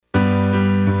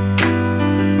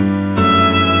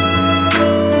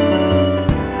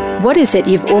What is it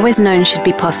you've always known should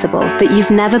be possible that you've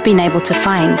never been able to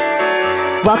find?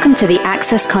 Welcome to the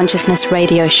Access Consciousness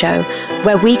Radio Show,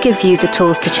 where we give you the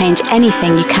tools to change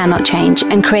anything you cannot change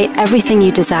and create everything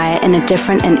you desire in a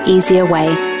different and easier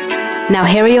way. Now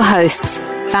here are your hosts,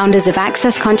 founders of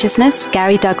Access Consciousness,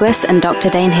 Gary Douglas and Dr.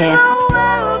 Dane Heer.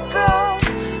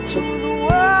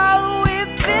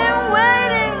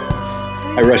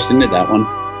 I rushed into that one.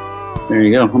 There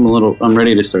you go. I'm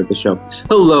ready to start the show.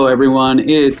 Hello, everyone.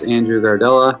 It's Andrew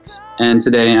Gardella, and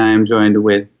today I am joined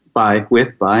joined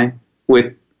by,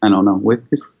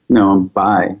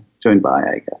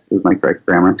 I guess, is my correct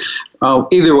grammar. Oh,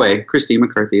 either way, Christine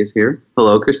McCarthy is here.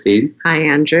 Hello, Christine. Hi,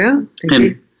 Andrew.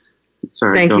 Thank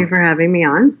you for having me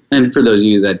on. And for those of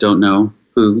you that don't know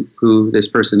who this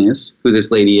person is, who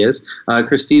this lady is,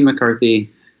 Christine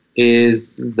McCarthy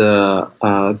is the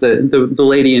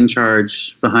lady in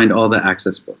charge behind all the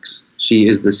Access books. She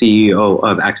is the CEO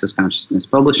of Access Consciousness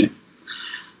Publishing.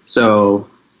 So,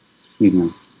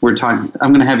 I'm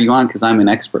going to have you on because I'm an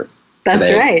expert. That's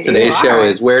today. Right. Today's show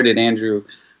is, where did Andrew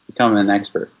become an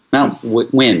expert? Not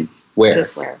when, where.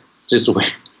 Just where.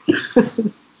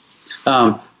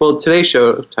 Well, today's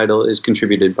show title is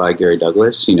contributed by Gary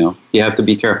Douglas. You have to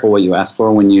be careful what you ask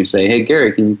for when you say, hey,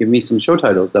 Gary, can you give me some show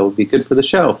titles that would be good for the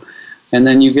show? And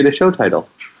then you get a show title.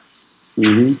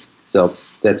 So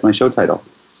that's my show title.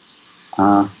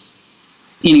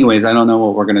 Anyways, I don't know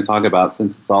what we're going to talk about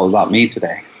since it's all about me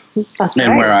today. That's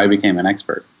and right. Where I became an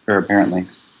expert, or apparently.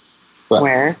 But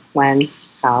where, when,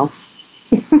 how?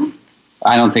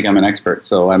 I don't think I'm an expert,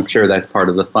 so I'm sure that's part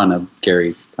of the fun of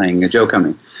Gary playing a Joe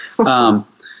coming.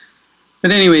 But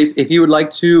anyways, if you would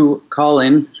like to call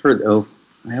in I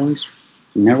always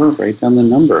never write down the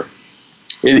number.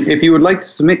 If you would like to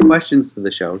submit questions to the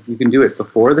show, you can do it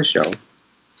before the show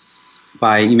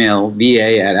by email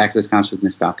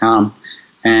va@accessconsciousness.com,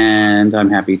 and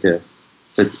I'm happy to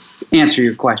answer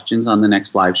your questions on the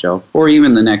next live show or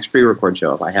even the next pre-record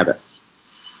show if I have it.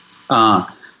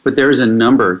 But there's a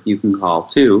number you can call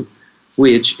too,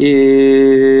 which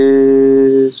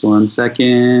is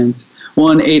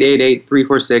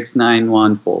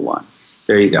 1-888-346-9141.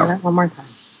 There you go. Say that one more time.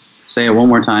 Say it one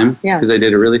more time? Yes. Because I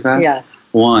did it really fast? Yes.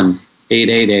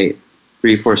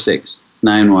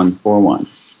 1-888-346-9141.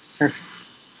 Perfect.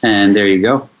 And there you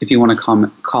go. If you want to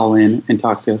call in and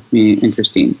talk to me and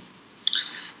Christine.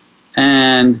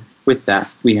 And with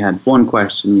that, we had one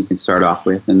question we can start off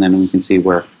with, and then we can see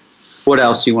what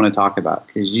else you want to talk about.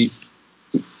 Because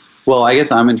I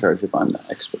guess I'm in charge if I'm the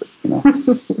expert,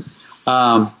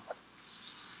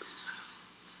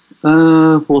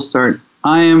 We'll start.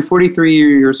 I am 43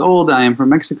 years old. I am from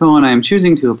Mexico, and I am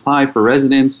choosing to apply for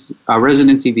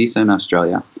residency visa in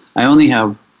Australia. I only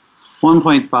have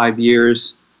 1.5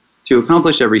 years to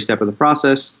accomplish every step of the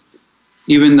process.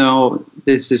 Even though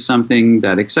this is something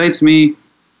that excites me,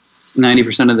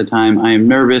 90% of the time I am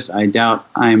nervous, I doubt,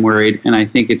 I am worried, and I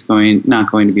think it's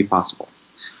not going to be possible.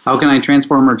 How can I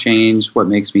transform or change what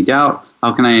makes me doubt?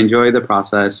 How can I enjoy the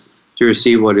process to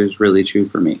receive what is really true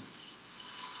for me?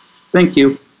 Thank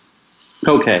you.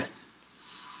 Okay.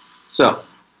 So,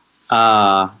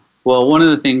 one of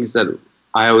the things that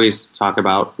I always talk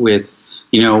about with,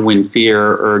 when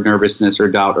fear or nervousness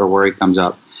or doubt or worry comes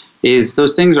up is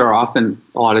those things are often,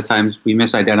 a lot of times, we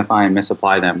misidentify and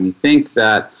misapply them. We think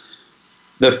that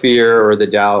the fear or the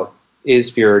doubt is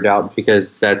fear or doubt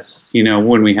because that's,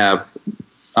 when we have,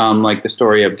 like the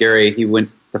story of Gary,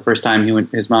 the first time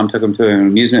his mom took him to an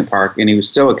amusement park and he was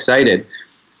so excited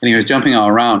and he was jumping all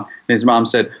around. And his mom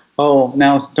said, oh,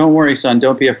 now don't worry, son,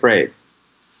 don't be afraid.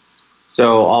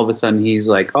 So all of a sudden he's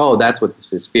like, oh, that's what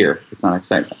this is, fear. It's not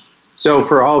excitement. So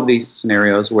for all of these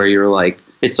scenarios where you're like,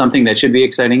 it's something that should be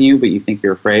exciting you, but you think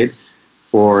you're afraid,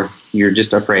 or you're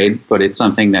just afraid, but it's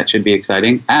something that should be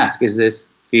exciting, ask, is this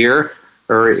fear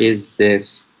or is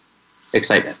this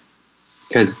excitement?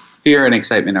 Because fear and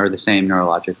excitement are the same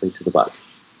neurologically to the body.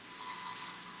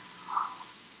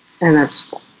 And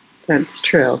that's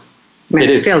true.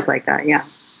 It feels like that, yeah.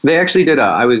 They actually did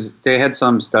they had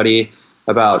some study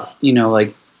about,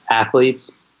 like athletes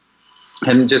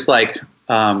and just like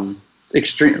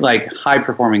extreme, like high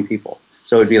performing people.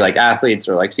 So it'd be like athletes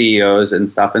or like CEOs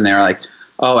and stuff. And they're like,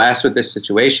 oh, asked with this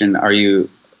situation, are you,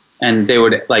 and they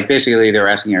would like, basically they were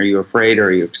asking, are you afraid or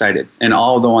are you excited? And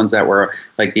all the ones that were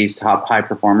like these top high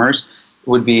performers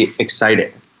would be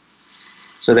excited.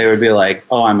 So they would be like,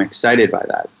 oh, I'm excited by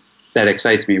that. That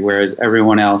excites me. Whereas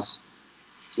everyone else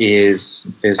is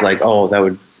like, oh,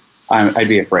 I'd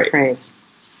be afraid. Right.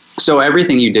 So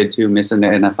everything you did to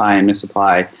misidentify and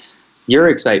misapply your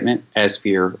excitement as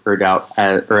fear or doubt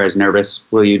or as nervous,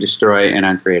 will you destroy and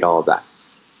uncreate all of that?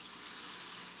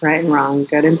 Right and wrong,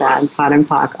 good and bad, pod and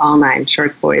pock, all 9,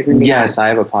 shorts, boys, and beyond. Yes, I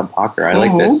have a pod pocker. I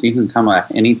like this. You can come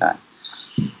at anytime.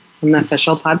 I'm the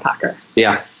official pod pocker.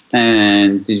 Yeah.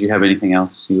 And did you have anything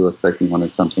else? You looked like you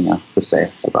wanted something else to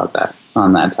say about that,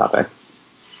 on that topic.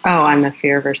 Oh, on the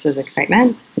fear versus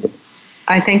excitement?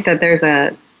 I think that there's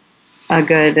a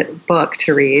good book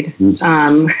to read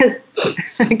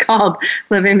called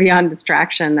Living Beyond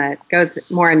Distraction that goes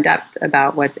more in depth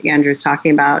about what Andrew's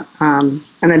talking about and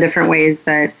the different ways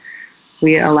that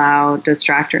we allow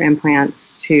distractor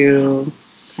implants to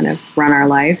kind of run our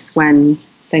lives when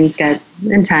things get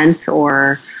intense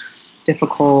or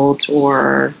difficult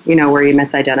or, where you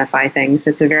misidentify things.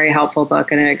 It's a very helpful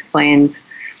book, and it explains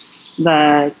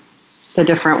the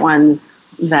different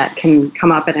ones that can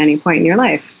come up at any point in your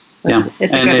life.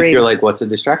 It's and if you're like, what's a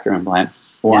distractor implant?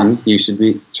 You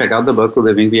should check out the book,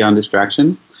 Living Beyond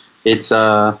Distraction. It's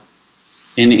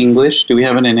in English. Do we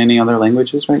have it in any other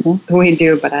languages right now? We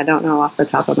do, but I don't know off the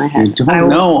top of my head. I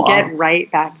will get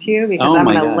right back to you because I'm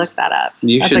going to look that up.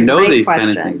 You should know these kind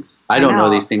of things. I don't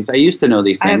know these things. I used to know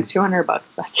these things. I have 200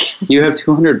 books. You have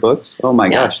 200 books? Oh my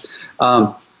gosh.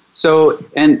 So,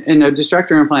 and a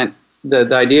distractor implant, the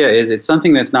idea is it's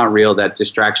something that's not real that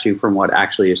distracts you from what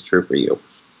actually is true for you.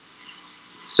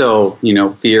 So,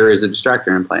 fear is a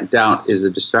distractor implant. Doubt is a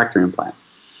distractor implant.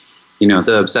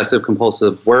 The obsessive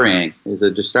compulsive worrying is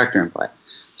a distractor implant.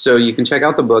 So you can check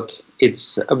out the book.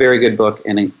 It's a very good book,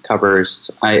 and it covers,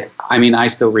 I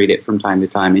still read it from time to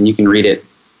time, and you can read it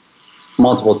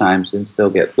multiple times and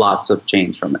still get lots of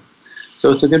change from it.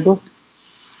 So it's a good book.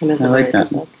 I like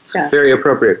that. Yeah. Very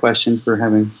appropriate question for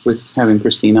having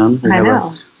Christine on. We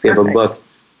have a book.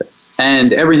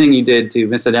 And everything you did to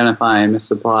misidentify and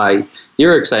misapply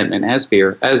your excitement as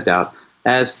fear, as doubt,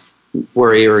 as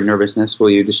worry or nervousness, will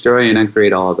you destroy and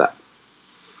uncreate all of that?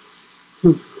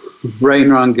 Right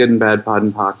and wrong, good and bad, pod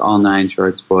and pock, all 9,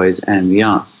 shorts, boys, and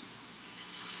beyonds.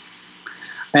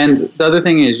 And the other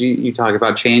thing is you talk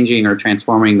about changing or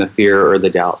transforming the fear or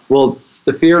the doubt. Well,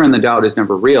 the fear and the doubt is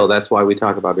never real. That's why we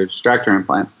talk about a distractor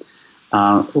implant.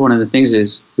 One of the things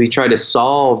is we try to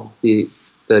solve the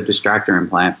distractor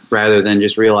implant rather than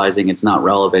just realizing it's not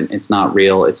relevant, it's not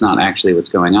real, it's not actually what's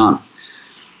going on.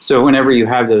 So whenever you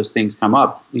have those things come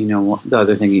up, the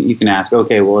other thing you can ask,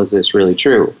 okay, well, is this really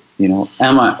true?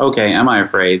 Am I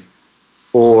afraid,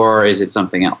 or is it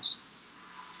something else?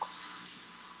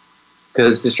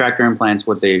 Because distractor implants,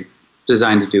 what they're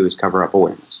designed to do is cover up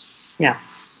awareness.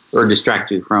 Yes. Or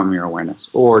distract you from your awareness,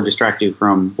 or distract you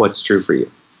from what's true for you.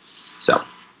 So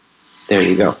there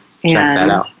you go. Check that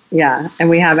out. Yeah, and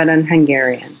we have it in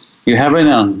Hungarian. You have it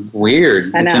in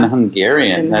weird. It's in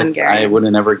Hungarian. I would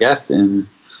have never guessed.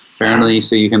 Apparently,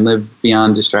 so you can live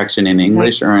beyond distraction in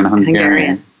English or in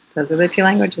Hungarian. Those are the 2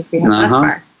 languages we have thus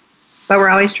far. But we're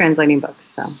always translating books,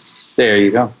 so. There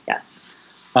you go. Yes.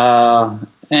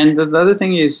 And the other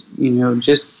thing is,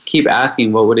 just keep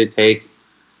asking, what would it take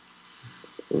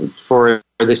for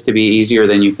this to be easier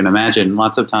than you can imagine?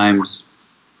 Lots of times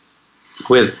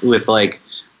with like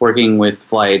working with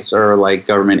flights or like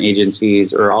government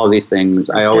agencies or all these things,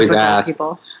 I always ask,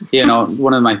 people.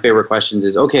 One of my favorite questions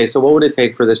is, okay, so what would it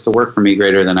take for this to work for me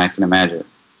greater than I can imagine?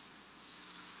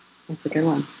 That's a good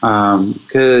one.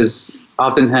 Because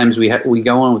oftentimes we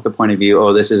go in with the point of view,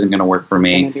 oh, this isn't going to work for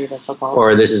me,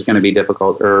 or this is going to be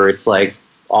difficult, or it's like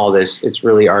all this, it's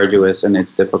really arduous and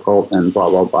it's difficult and blah,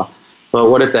 blah, blah. But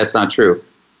what if that's not true?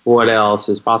 What else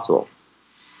is possible?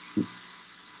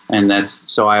 And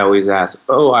so I always ask,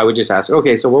 I would just ask,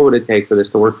 okay, so what would it take for this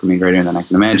to work for me greater than I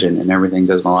can imagine? And everything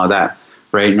doesn't allow that.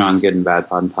 Right and wrong, good and bad,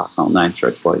 pod and pock, all 9,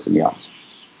 shorts, boys, and beyonds.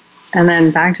 And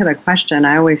then back to the question,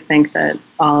 I always think that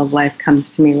all of life comes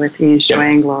to me with ease, joy,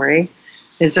 and glory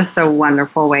is just a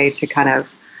wonderful way to kind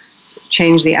of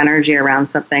change the energy around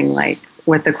something, like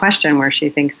with the question where she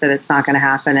thinks that it's not going to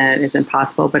happen and it isn't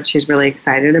possible, but she's really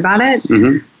excited about it.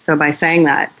 Mm-hmm. So by saying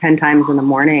that 10 times in the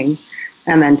morning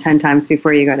and then 10 times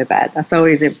before you go to bed, that's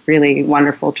always a really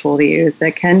wonderful tool to use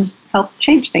that can help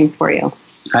change things for you.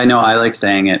 I know, I like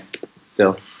saying it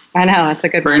still. I know, that's a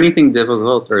good For anything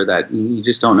difficult or that you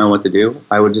just don't know what to do,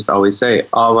 I would just always say,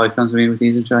 all life comes to me with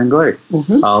ease and joy and glory.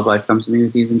 Mm-hmm. All life comes to me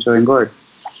with ease and joy and glory.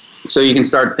 So you can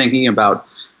start thinking about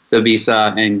the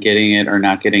visa and getting it or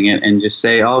not getting it and just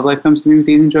say, all life comes to me with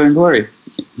ease and joy and glory,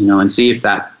 and see if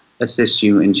that assists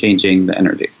you in changing the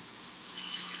energy.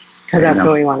 Because that's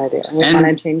what we want to do. We want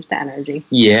to change the energy.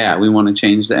 Yeah, we want to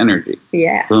change the energy.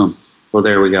 Yeah. Boom. Well,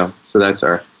 there we go. So that's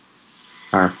our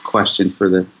question for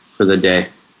the day.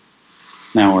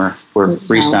 Now we're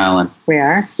freestyling. We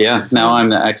are? Yeah. Now I'm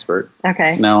the expert.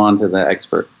 Okay. Now on to the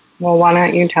expert. Well, why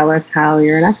don't you tell us how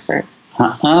you're an expert?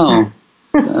 Oh.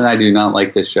 I do not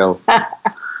like this show.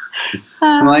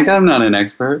 I'm like, I'm not an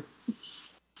expert.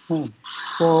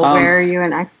 Well, where are you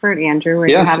an expert, Andrew? Where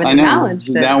you haven't acknowledged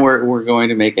it. Now we're going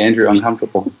to make Andrew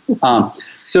uncomfortable.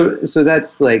 So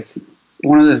that's like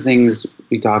one of the things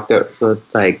we talked about,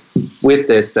 like with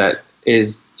this, that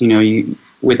is, you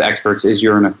with experts is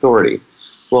you're an authority.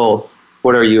 Well,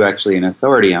 what are you actually an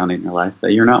authority on in your life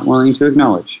that you're not willing to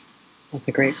acknowledge? That's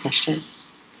a great question.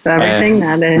 So everything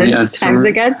that is times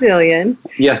a gazillion.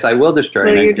 Yes, I will destroy.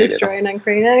 Will you destroy and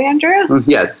uncreate it, Andrew?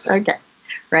 Yes. Okay.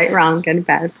 Right, wrong, good,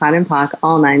 bad, POD and POC,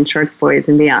 all 9 shorts, boys,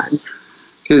 and beyonds.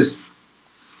 Because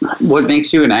what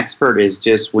makes you an expert is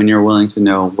just when you're willing to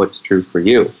know what's true for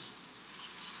you.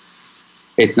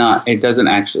 It doesn't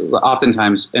actually,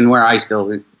 oftentimes, and where I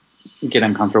still get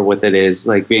uncomfortable with it is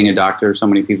like being a doctor. So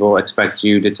many people expect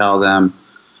you to tell them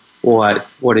what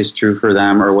is true for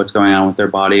them, or what's going on with their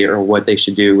body, or what they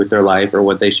should do with their life, or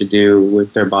what they should do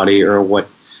with their body, or what,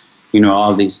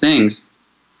 all these things.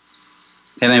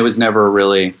 And it was never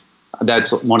really,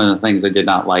 that's one of the things I did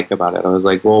not like about it. I was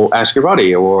like, well, ask your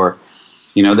body, or,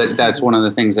 that's one of the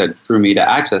things that drew me to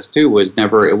Access too,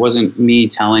 it wasn't me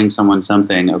telling someone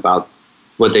something about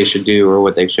what they should do or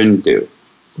what they shouldn't do.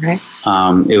 Right.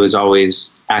 It was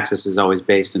always, Access is always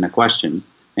based in a question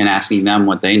and asking them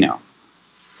what they know.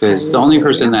 Because the only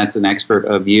person that's an expert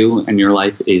of you and your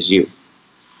life is you.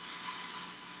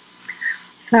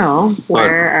 So,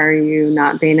 where are you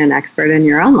not being an expert in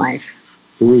your own life?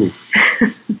 Ooh.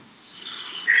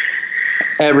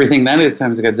 Everything that is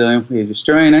times a gazillion. You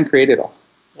destroy and uncreate it all.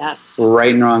 Yes.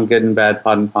 Right and wrong, good and bad,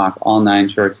 POD and POC, all 9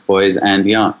 shorts, boys, and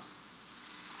beyonds.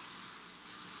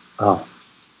 Oh,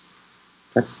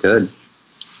 that's good.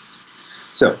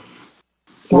 So,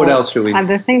 what else should we?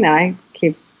 The thing that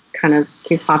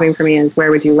keeps popping for me is, where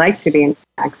would you like to be an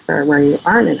expert where you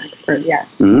aren't an expert yet?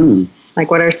 Like,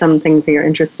 what are some things that you're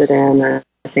interested in, or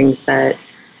things that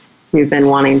you've been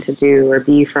wanting to do or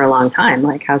be for a long time?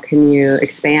 Like, how can you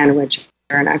expand what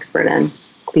you're an expert in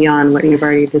beyond what you've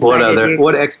already decided?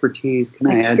 What expertise can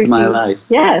I add to my life?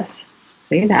 Yes.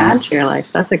 See, to add to your life.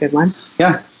 That's a good one.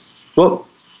 Yeah. Well,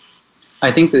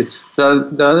 I think that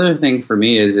the other thing for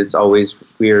me is it's always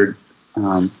weird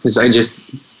because I just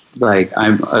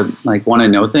I'm want to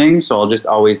know things, so I'll just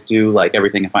always do like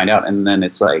everything I find out, and then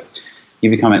it's like I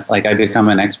become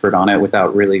an expert on it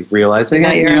without really realizing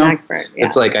it. You're an expert. Yeah.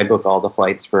 It's like I book a lot of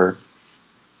flights for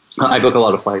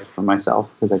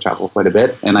myself because I travel quite a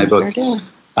bit, and I book.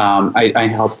 I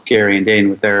help Gary and Dane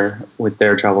with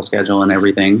their travel schedule and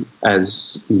everything,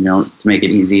 as to make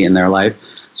it easy in their life.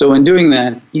 So in doing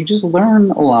that, you just learn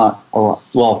a lot.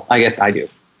 Well, I guess I do.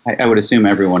 I would assume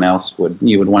everyone else would.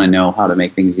 You would want to know how to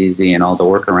make things easy and all the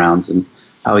workarounds and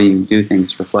how you do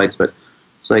things for flights. But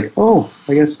it's like, oh,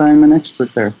 I guess I'm an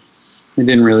expert there. I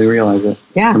didn't really realize it.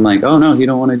 Yeah. So I'm like, oh no, you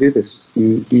don't want to do this.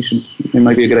 You should. It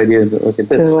might be a good idea to look at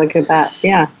this. To look at that,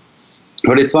 yeah.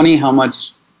 But it's funny how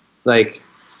much,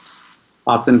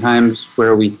 oftentimes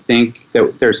where we think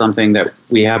that there's something that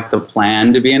we have the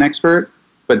plan to be an expert,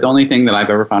 but the only thing that I've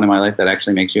ever found in my life that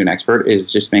actually makes you an expert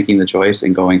is just making the choice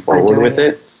and going forward with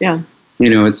it. Yeah.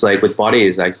 It's like with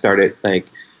bodies, I started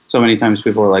so many times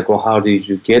people were like, well, how did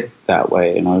you get that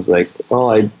way? And I was like,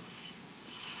 well,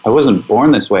 I wasn't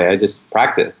born this way. I just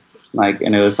practiced.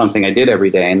 And it was something I did every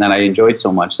day, and then I enjoyed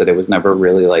so much that it was never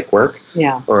really work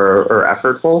or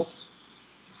effortful.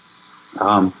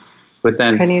 But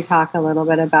then, can you talk a little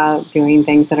bit about doing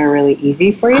things that are really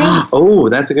easy for you? Oh,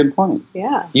 that's a good point.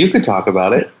 Yeah. You could talk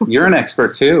about it. You're an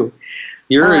expert too.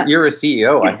 You're a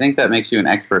CEO. I think that makes you an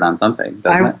expert on something,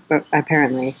 doesn't it?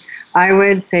 Apparently. I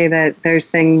would say that there's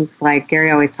things like Gary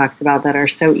always talks about that are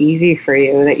so easy for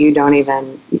you that you don't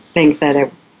even think that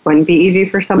it wouldn't be easy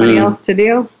for somebody else to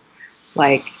do.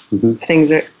 Things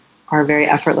that are very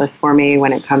effortless for me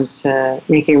when it comes to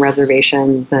making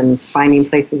reservations and finding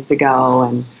places to go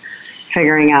and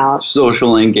figuring out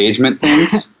social engagement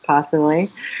things. Possibly.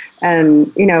 And,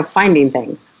 finding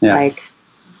things. Yeah.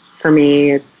 For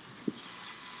me, it's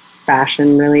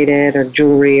fashion related or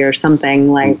jewelry or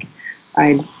something.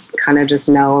 I kind of just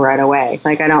know right away.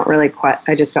 I don't really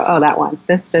I just go, oh, that one,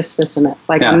 this, and this.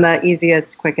 I'm the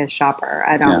easiest, quickest shopper.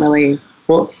 I don't really.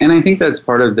 Well, and I think that's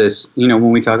part of this,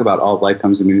 when we talk about all of life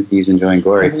comes in new ease and joy and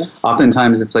glory,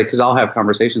 oftentimes it's because I'll have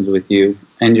conversations with you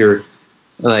and you're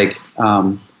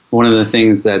one of the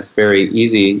things that's very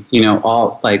easy,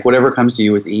 whatever comes to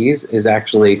you with ease is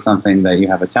actually something that you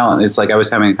have a talent. It's I was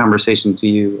having a conversation to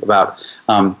you about,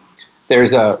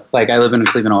 there's I live in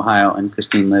Cleveland, Ohio, and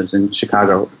Christine lives in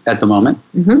Chicago at the moment.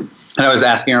 Mm-hmm. And I was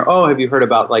asking her, have you heard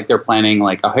about they're planning a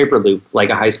Hyperloop,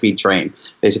 a high-speed train,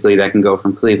 basically that can go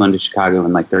from Cleveland to Chicago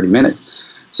in 30 minutes.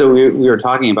 So we were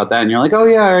talking about that, and you're like, oh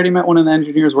yeah, I already met one of the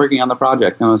engineers working on the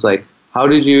project. And I was like, how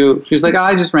did you? She's like,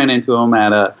 I just ran into him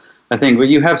at a thing. But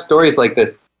you have stories like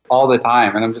this all the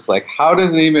time, and I'm just like, how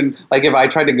does it even, like, if I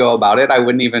tried to go about it, I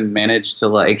wouldn't even manage to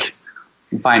like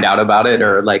find out about it,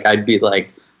 or like I'd be like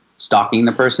stalking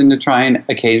the person to try and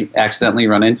accidentally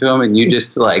run into them, and you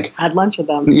just like had lunch with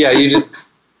them. Yeah, you just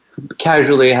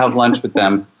casually have lunch with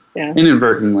them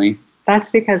inadvertently. That's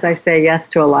because I say yes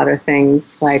to a lot of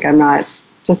things. Like, I'm not,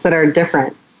 just that are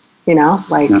different, you know,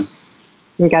 like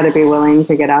you got to be willing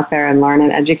to get out there and learn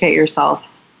and educate yourself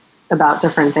about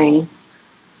different things.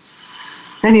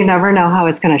 And you never know how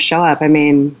it's going to show up. I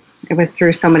mean, it was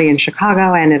through somebody in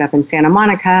Chicago. I ended up in Santa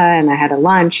Monica, and I had a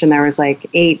lunch, and there was like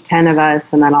 8-10 of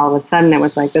us. And then all of a sudden it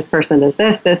was like, this person does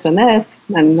this, this, and this.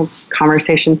 And the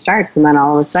conversation starts. And then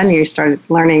all of a sudden you start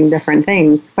learning different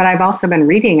things. But I've also been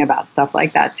reading about stuff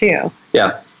like that too.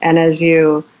 Yeah. And as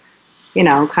you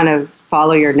know, kind of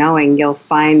follow your knowing, you'll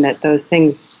find that those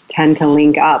things tend to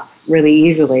link up really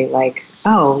easily. Like,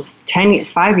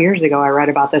 5 years ago I read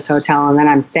about this hotel, and then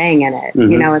I'm staying in it.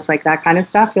 You know, it's like that kind of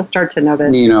stuff. You'll start to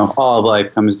notice. You know, all of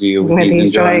life comes to you with these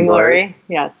enjoying glory.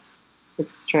 Yes,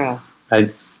 it's true.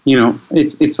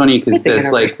 It's funny because it's a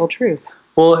universal truth.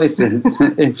 Well, it's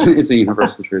a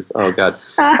universal truth. Oh God.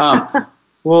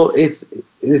 Well,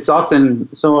 it's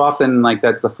often like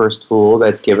that's the first tool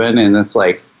that's given, and it's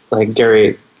like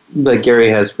Gary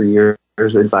has for years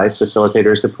advised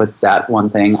facilitators to put that one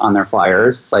thing on their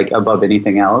flyers, like above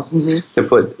anything else, to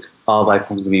put all life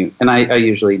comes to me. And I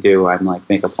usually do. I'm like,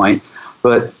 make a point.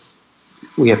 But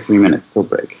we have 3 minutes till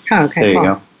break. Oh, okay. There you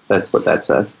go. That's what that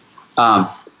says.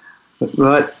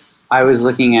 But I was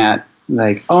looking at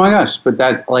like, oh my gosh, but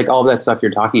that, like all that stuff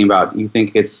you're talking about, you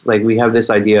think it's like we have this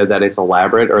idea that it's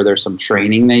elaborate, or there's some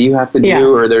training that you have to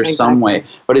do, or there's some way,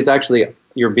 but it's actually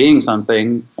you're being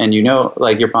something, and you know,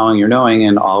 like you're following your knowing,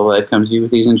 and all of that comes to you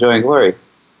with these enjoying glory.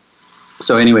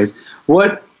 So anyways,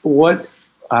 or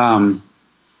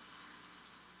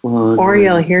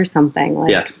you'll hear something,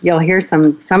 like you'll hear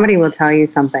somebody will tell you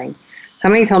something.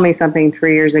 Somebody told me something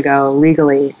 3 years ago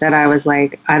legally that I was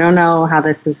like, I don't know how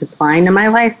this is applying to my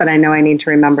life, but I know I need to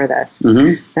remember this.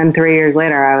 Then 3 years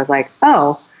later, I was like,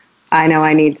 oh, I know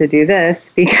I need to do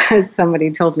this because somebody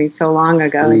told me so long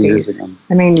ago. I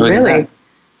mean, really,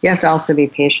 you have to also be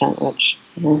patient, which...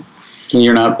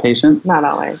 You're not patient? Not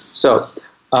always. So,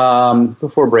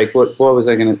 before break, what was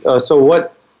I going to... so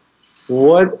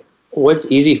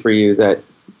what's easy for you that,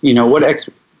 you know,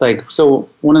 so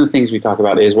one of the things we talk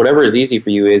about is whatever is easy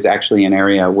for you is actually an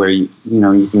area where you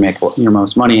can make your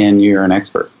most money and you're an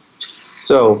expert.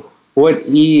 So what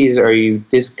ease are you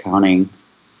discounting?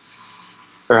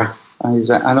 Or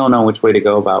I don't know which way to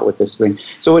go about with this thing.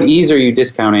 So what ease are you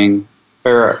discounting,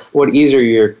 or what ease are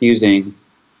you using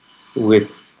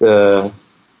with the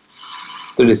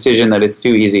decision that it's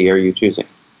too easy? Are you choosing?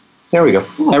 There we go.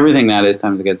 Yeah. Everything that is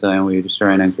times against and we destroy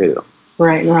and uncreate it all.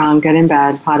 Right and wrong, good and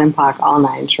bad, pot and pock, all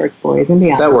nine, shorts, boys, and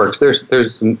beyond. That works. There's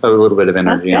a little bit of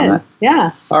energy on that. Yeah.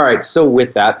 All right. So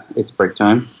with that, it's break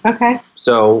time. Okay.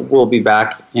 So we'll be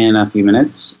back in a few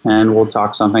minutes, and we'll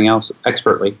talk something else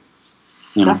expertly.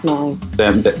 Definitely.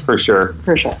 For sure.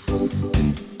 For sure.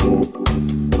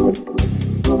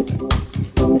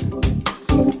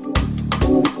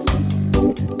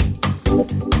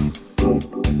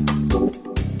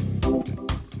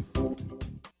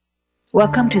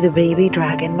 Welcome to the Baby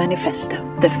Dragon Manifesto,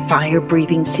 the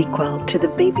fire-breathing sequel to the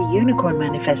Baby Unicorn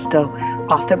Manifesto,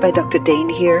 authored by Dr. Dane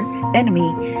here and me,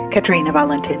 Katrina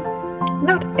Valentin.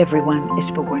 Not everyone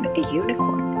is born a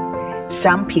unicorn.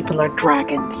 Some people are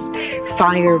dragons,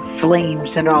 fire,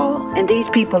 flames, and all, and these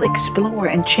people explore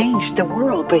and change the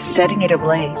world by setting it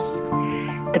ablaze.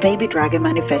 The Baby Dragon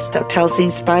Manifesto tells the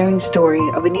inspiring story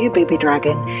of a new baby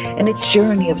dragon and its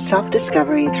journey of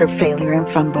self-discovery through failure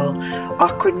and fumble,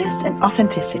 awkwardness and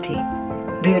authenticity.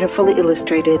 Beautifully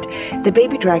illustrated, the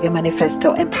Baby Dragon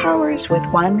Manifesto empowers with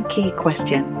one key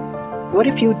question. What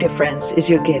if your difference is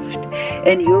your gift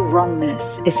and your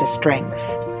wrongness is a strength?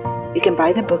 You can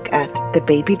buy the book at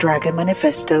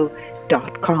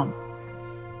thebabydragonmanifesto.com.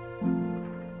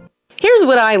 Here's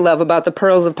what I love about the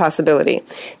Pearls of Possibility.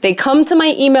 They come to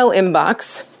my email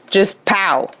inbox, just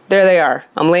pow, there they are.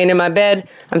 I'm laying in my bed,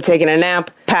 I'm taking a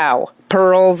nap, pow,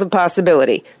 Pearls of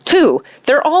Possibility. 2,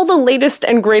 they're all the latest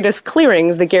and greatest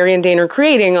clearings that Gary and Dane are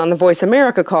creating on the Voice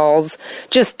America calls,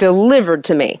 just delivered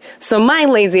to me. So my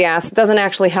lazy ass doesn't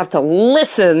actually have to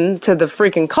listen to the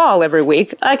freaking call every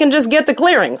week. I can just get the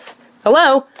clearings.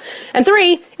 Hello? And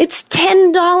 3, it's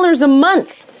 $10 a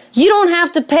month. You don't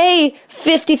have to pay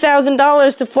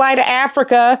 $50,000 to fly to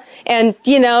Africa and,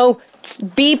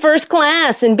 be first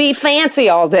class and be fancy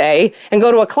all day and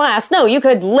go to a class. No, you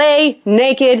could lay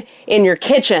naked in your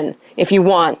kitchen if you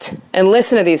want and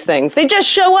listen to these things. They just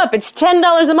show up. It's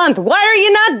 $10 a month. Why are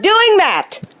you not doing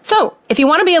that? So, if you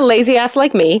want to be a lazy ass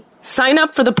like me, sign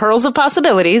up for the Pearls of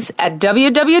Possibilities at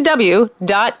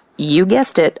you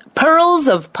guessed it,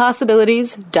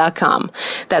 pearlsofpossibilities.com.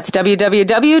 That's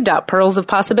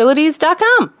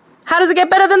www.pearlsofpossibilities.com. How does it get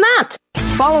better than that?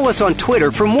 Follow us on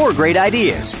Twitter for more great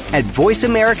ideas at Voice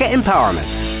America Empowerment.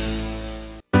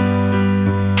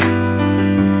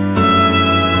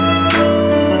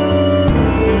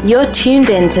 You're tuned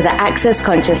in to the Access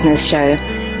Consciousness Show.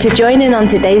 To join in on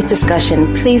today's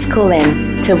discussion, please call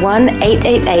in to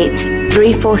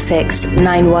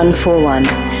 1-888-346-9141.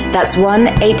 That's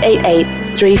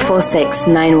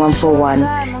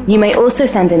 1-888-346-9141. You may also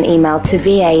send an email to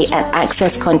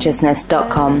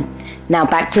va@accessconsciousness.com. Now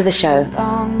back to the show.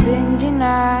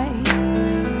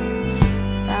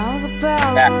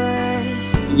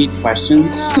 You need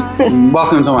questions?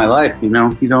 Welcome to my life. You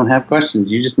don't have questions.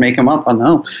 You just make them up on the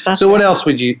own. So what else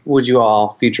would you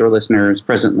all, future listeners,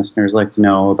 present listeners, like to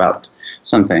know about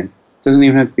something? It doesn't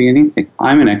even have to be anything.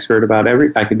 I'm an expert about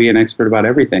I could be an expert about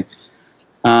everything.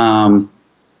 What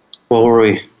were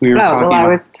we? I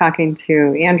was talking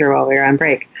to Andrew while we were on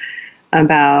break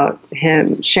about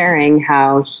him sharing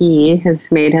how he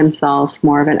has made himself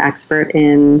more of an expert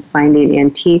in finding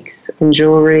antiques and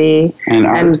jewelry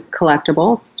and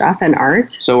collectible stuff and art.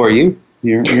 So are you.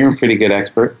 You're a pretty good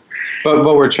expert. But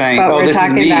we're trying. This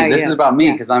is me. This is about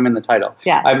me because I'm in the title.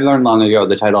 Yeah. I've learned long ago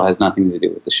the title has nothing to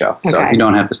do with the show. So you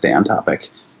don't have to stay on topic.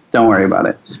 Don't worry about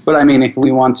it. But I mean, if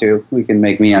we want to, we can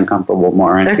make me uncomfortable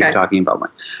more and keep talking about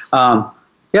more.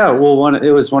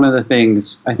 It was one of the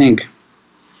things, I think,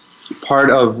 part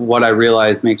of what I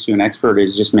realized makes you an expert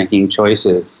is just making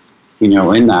choices,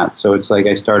 in that. So it's like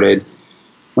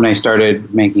when I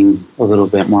started making a little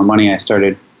bit more money, I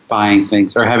started buying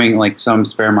things or having like some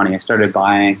spare money. I started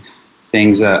buying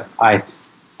things that I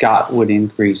got would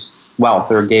increase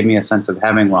wealth or gave me a sense of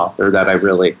having wealth or that I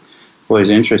really was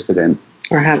interested in.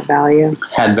 Or had value.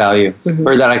 Mm-hmm.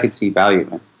 Or that I could see value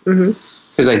in.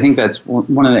 Because I think that's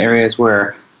one of the areas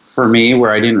where, for me,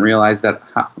 where I didn't realize that,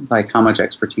 how much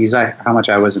expertise how much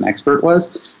I was an expert was.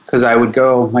 Because I would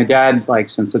go, my dad,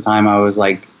 since the time I was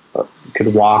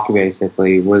could walk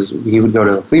basically, he would go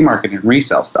to the flea market and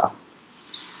resell stuff.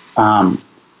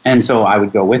 And so I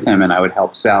would go with him and I would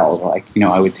help sell. I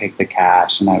would take the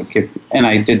cash and and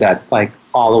I did that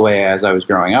all the way as I was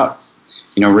growing up.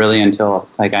 Really until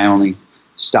I only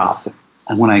stopped.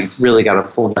 And when I really got a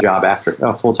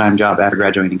full-time job after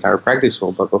graduating chiropractic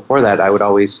school, but before that, I would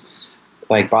always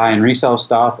buy and resell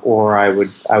stuff, or I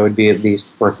would be at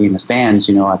least working in the stands,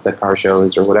 at the car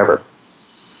shows or whatever.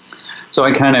 So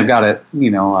I kind of got it,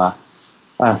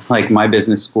 my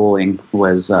business schooling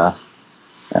was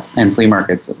and flea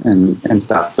markets and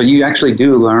stuff. But you actually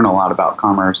do learn a lot about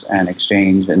commerce and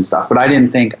exchange and stuff. But I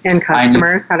didn't think... And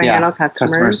customers, how to handle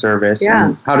customers. Customer service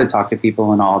and how to talk to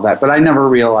people and all of that. But I never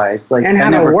realized... and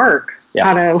how to work.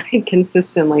 Yeah. How to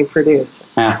consistently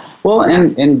produce. Yeah. Well,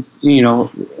 and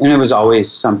it was always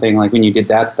something when you did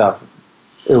that stuff,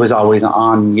 it was always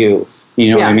on you.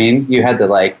 You know what I mean? You had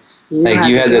to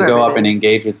you had to go up and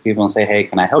engage with people and say, hey,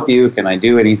 can I help you? Can I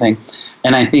do anything?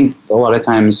 And I think a lot of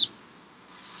times...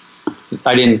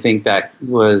 I didn't think that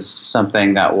was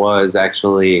something that was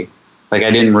actually, I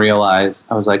didn't realize.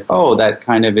 I was that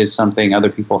kind of is something other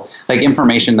people,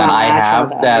 information that I have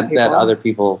that other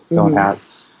people don't have.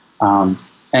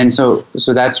 And so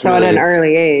that's really... So at an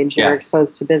early age, you're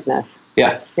exposed to business.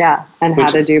 Yeah. Yeah, and how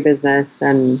to do business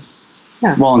and...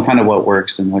 Yeah. Well, and kind of what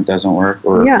works and what doesn't work,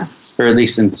 or at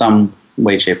least in some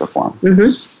way, shape, or form.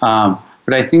 Mm-hmm.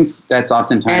 But I think that's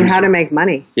oftentimes... And how to make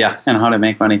money. Yeah, and how to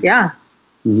make money. Yeah.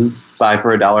 Mm-hmm. Buy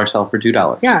for $1, sell for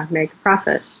 $2. Yeah, make a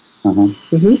profit. But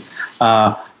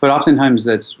oftentimes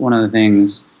that's one of the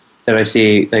things that I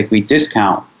see, we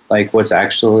discount, what's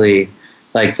actually,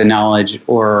 the knowledge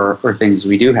or things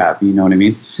we do have, you know what I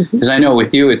mean? Because I know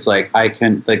with you, it's I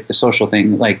can, the social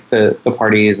thing, the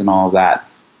parties and all of that,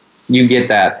 you get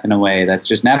that in a way that's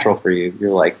just natural for you.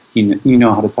 You're you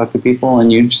know how to talk to people,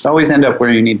 and you just always end up where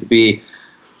you need to be,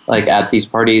 at these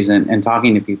parties and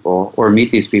talking to people or meet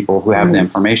these people who have the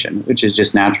information, which is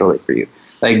just naturally for you.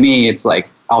 Me, it's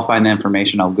I'll find the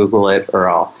information, I'll Google it, or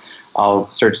I'll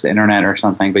search the internet or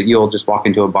something, but you'll just walk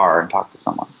into a bar and talk to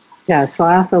someone. Yeah, so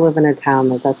I also live in a town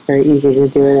that's very easy to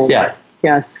do it in. Yeah.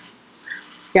 Yes.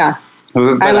 Yeah.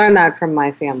 But I learned that from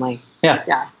my family. Yeah.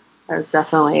 Yeah. It was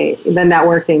definitely, the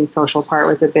networking social part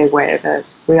was a big way that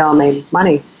we all made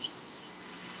money.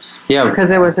 Yeah.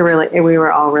 Because we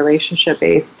were all relationship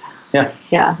based. Yeah.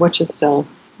 Yeah, which is still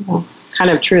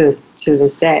kind of true to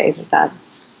this day.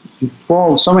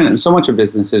 Well, so much of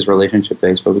business is relationship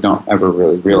based, but we don't ever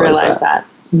really realize that.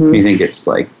 Mm-hmm. We think it's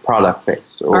like product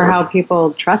based, or how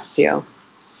people trust you.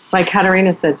 Like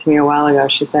Katerina said to me a while ago,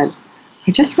 she said,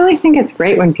 I just really think it's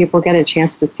great when people get a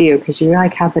chance to see you because you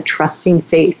like have a trusting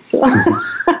face.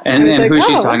 and who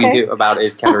she's talking to about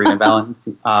is Katerina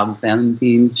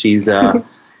Valentin. She's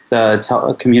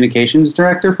the communications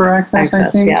director for Access, I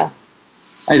think. Yeah.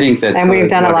 I think that's... And we've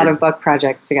done a lot of book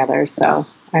projects together, so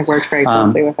I've worked very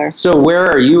closely with her. So where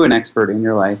are you an expert in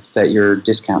your life that you're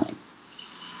discounting?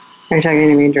 Are you talking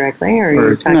to me directly, or are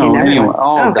you talking to everyone? Anyway,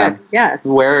 all of them. Yes.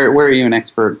 Where are you an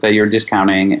expert that you're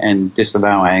discounting and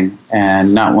disavowing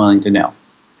and not willing to know?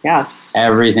 Yes.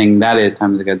 Everything that is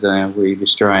times a gazillion, we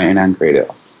destroy and uncreate it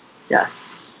all.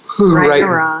 Yes. Right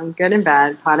and wrong, good and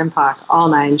bad, pot and pock, all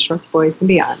nine, shorts, boys, and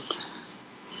beyonds.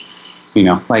 You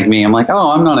know, like me, I'm like,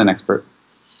 oh, I'm not an expert.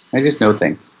 I just know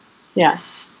things. Yeah.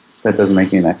 That doesn't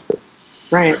make me an expert.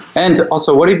 Right. And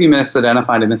also, what have you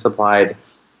misidentified and misapplied?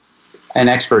 An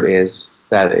expert is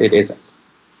that it isn't.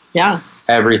 Yeah.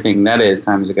 Everything that is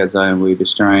times a gazillion, we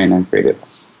destroy and uncreate it.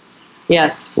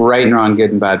 Yes. Right and wrong,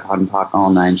 good and bad, pot and pock,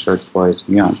 all nine, shorts, boys,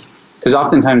 and beyonds. Because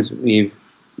oftentimes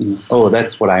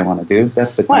that's what I want to do.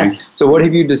 That's the thing. So what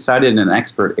have you decided an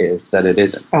expert is that it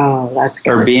isn't? Oh, that's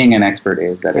good. Or being an expert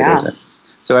is that it isn't.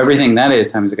 So everything that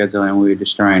is times a gazillion, we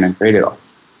destroy and uncreate it all.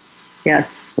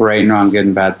 Yes. Right and wrong, good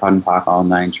and bad, pot and pock, all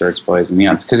nine, shorts, boys, and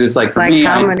beyonds. Because it's like, for me...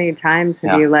 How many times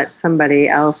have you let somebody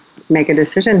else make a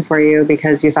decision for you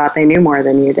because you thought they knew more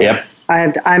than you did? Yep.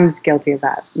 I'm guilty of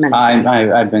that many times.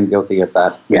 I've been guilty of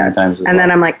that many times as well.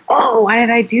 Then I'm like, oh, why did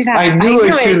I do that? I knew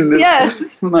I shouldn't have.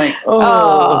 Yes. I'm like,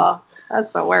 oh, that's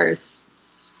the worst.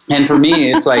 And for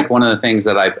me, it's like one of the things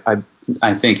that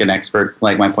I think an expert,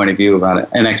 like my point of view about it,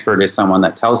 an expert is someone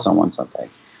that tells someone something.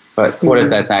 But what if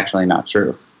that's actually not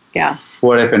true? Yeah.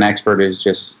 What if an expert is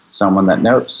just someone that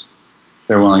knows?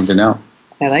 They're willing to know.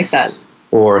 I like that.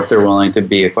 Or if they're willing to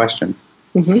be a question.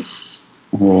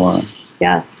 Mm-hmm. Or,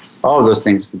 yes. All of those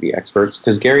things can be experts.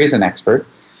 Because Gary's an expert.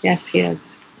 Yes, he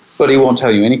is. But he won't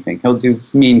tell you anything. He'll do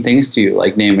mean things to you,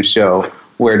 like name a show.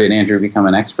 Where did Andrew become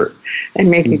an expert?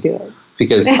 And make you do it.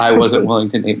 Because I wasn't willing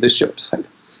to name the show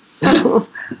titles.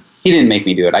 He didn't make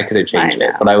me do it. I could have changed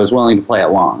it, but I was willing to play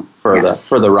along for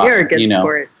the ride. You're a good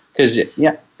sport. Because I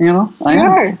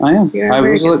am. You're a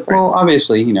very good sport. Well,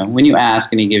 obviously, when you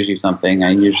ask and he gives you something, I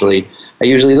usually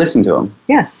listen to him.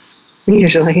 Yes,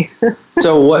 usually.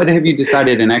 So, what have you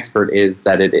decided an expert is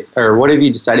that or what have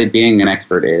you decided being an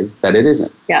expert is that it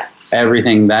isn't? Yes.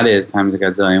 Everything that is times a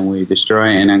gazillion, we destroy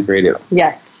and uncreate it all.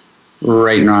 Yes.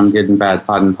 Right and wrong, good and bad,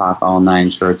 pot and pock, all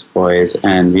nine, shorts, boys,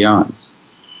 and beyonds.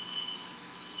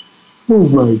 Oh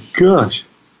my gosh.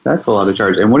 That's a lot of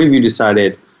charge. And what have you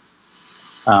decided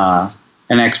an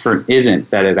expert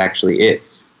isn't that it actually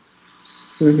is?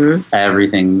 Mm-hmm.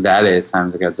 Everything that is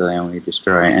times a gazillion, we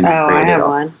destroy and create it all. I have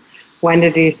one. When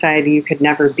did you decide you could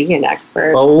never be an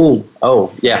expert?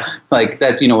 Oh, yeah. Like,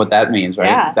 that's, what that means, right?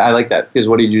 Yeah. I like that. Because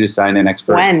what did you decide an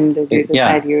expert? When did you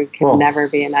decide you could never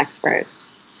be an expert?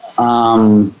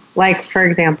 Like, for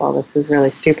example, this is really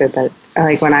stupid, but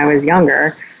like when I was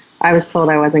younger, I was told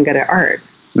I wasn't good at art,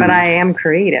 but I am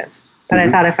creative. But I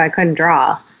thought if I couldn't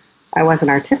draw, I wasn't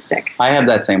artistic. I have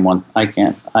that same one. I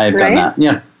can't. I've done that.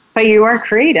 Yeah. But you are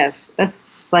creative.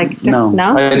 That's like, no?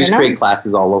 I just create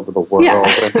classes all over the world.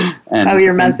 Yeah. And,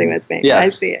 you're messing with me. Yes. I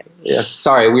see it. Yes.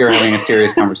 Sorry, we were having a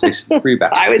serious conversation.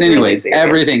 Anyways,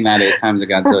 everything that is times a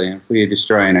gazillion, we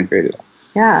destroy and uncreate it all.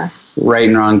 Yeah. Right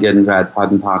and wrong, good and bad,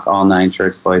 pot and pock, all nine,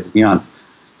 shorts, boys, and beyonds.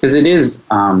 Because it is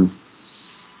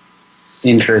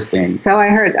interesting. So I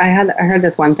heard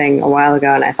this one thing a while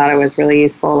ago, and I thought it was really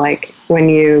useful. Like when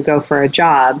you go for a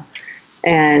job,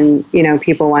 and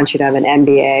people want you to have an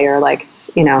MBA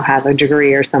or have a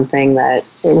degree or something that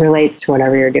relates to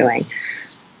whatever you're doing.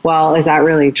 Well, is that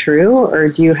really true, or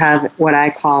do you have what I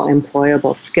call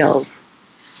employable skills?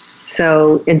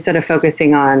 So instead of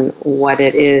focusing on what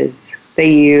it is that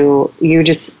you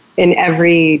just, in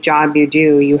every job you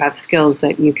do, you have skills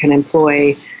that you can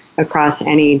employ across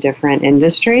any different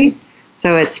industry.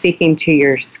 So it's speaking to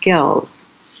your skills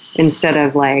instead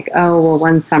of like, oh, well,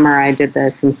 one summer I did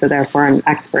this, and so therefore I'm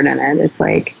expert in it. It's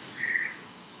like,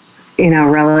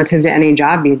 relative to any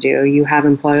job you do, you have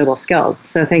employable skills.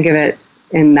 So think of it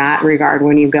in that regard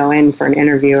when you go in for an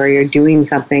interview or you're doing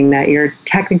something that you're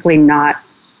technically not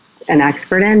an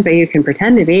expert in, but you can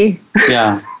pretend to be.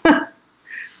 Yeah.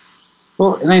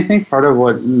 Well, and I think part of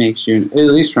what makes you, at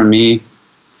least for me,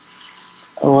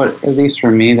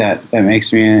 that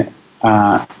makes me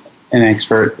an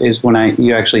expert is when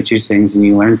you actually choose things and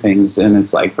you learn things. And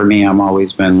it's like, for me, I'm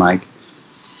always been like,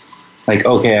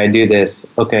 okay, I do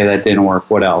this. Okay, that didn't work.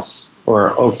 What else?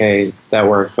 Or, okay, that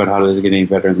worked, but how does it get any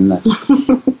better than this?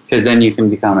 Because then you can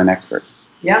become an expert.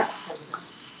 Yep.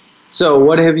 So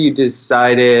what have you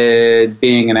decided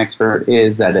being an expert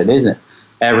is that it isn't?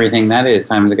 Everything that is,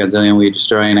 times a gazillion, we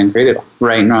destroy and uncreate it all.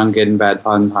 Right and wrong, good and bad,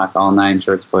 POD and POC, all 9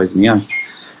 shorts, boys and youngs.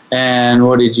 And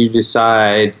what did you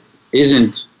decide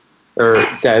isn't, or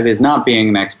that is not being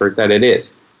an expert, that it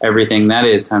is? Everything that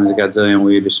is, times a gazillion,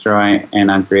 we destroy and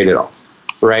uncreate it all.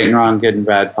 Right and wrong, good and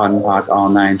bad, POD and POC, all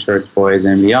 9 shorts, boys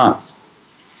and beyonds.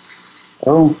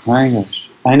 Oh my gosh.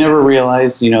 I never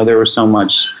realized, there was so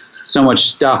much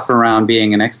stuff around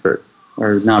being an expert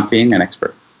or not being an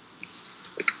expert.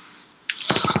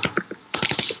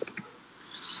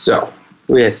 So,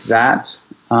 with that,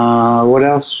 what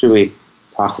else should we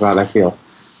talk about? I feel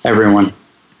everyone.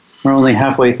 We're only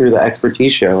halfway through the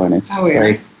expertise show, and it's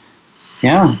we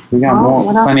got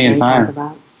plenty of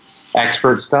time.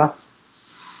 Expert stuff.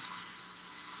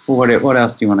 What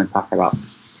else do you want to talk about?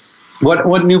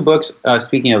 What new books?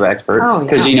 Speaking of expert,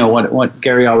 because what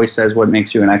Gary always says, what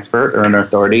makes you an expert or an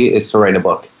authority is to write a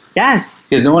book. Yes.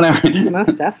 Because no one ever.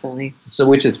 Most definitely. So,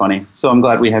 which is funny. So I'm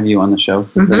glad we have you on the show.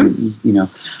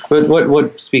 But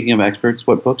what? Speaking of experts,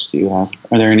 what books do you have?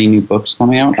 Are there any new books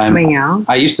coming out?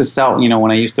 I used to sell.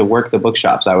 When I used to work the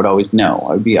bookshops, I would always know.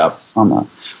 I'd be up on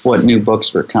what new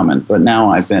books were coming. But now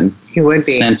I've been. You would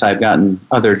be since I've gotten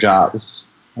other jobs.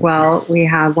 Well, we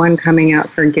have one coming out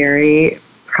for Gary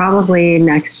probably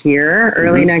next year,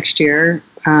 early next year.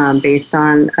 Based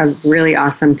on a really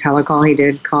awesome telecall he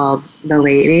did called The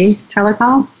Lady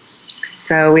Telecall.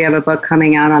 So we have a book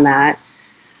coming out on that.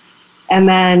 And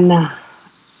then,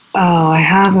 I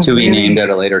have to be named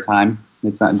at a later time.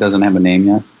 It doesn't have a name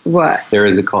yet. What? There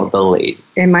is called The Lady.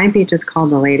 It might be just called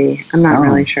The Lady. I'm not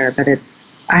really sure, but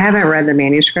I haven't read the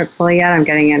manuscript fully yet. I'm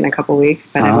getting it in a couple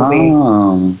weeks, but it will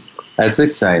be. That's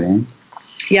exciting.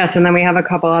 Yes, and then we have a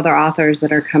couple other authors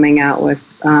that are coming out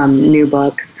with new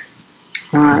books.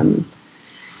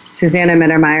 Susanna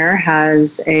Mittermeier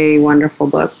has a wonderful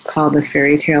book called The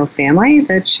Fairy Tale Family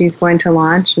that she's going to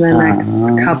launch in the next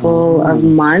couple of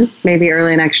months, maybe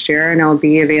early next year, and it'll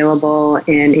be available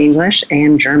in English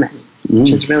and German,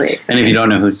 which is really exciting. And if you don't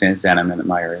know who Susanna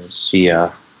Mittermeier is, she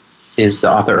is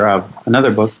the author of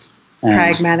another book.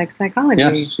 Pragmatic Psychology.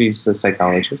 Yes, she's a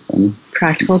psychologist. And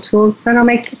practical tools that'll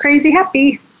make you crazy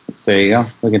happy. There you go.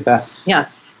 Look at that.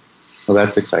 Yes. Well,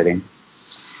 that's exciting.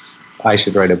 I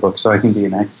should write a book so I can be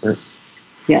an expert.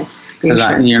 Yes. Because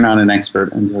you're not an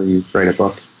expert until you write a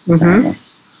book.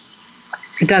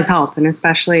 It does help, and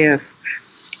especially if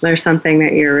there's something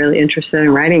that you're really interested in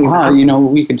writing about.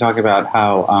 We can talk about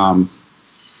how,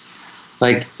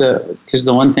 because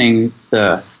the one thing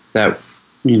that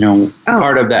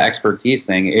part of the expertise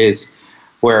thing is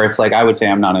where it's like, I would say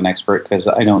I'm not an expert because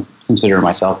I don't consider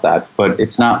myself that, but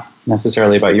it's not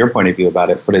necessarily about your point of view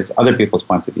about it, but it's other people's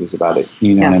points of views about it.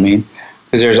 You know what I mean?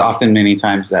 Because there's often many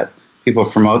times that people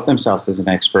promote themselves as an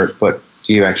expert, but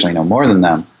do you actually know more than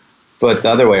them? But the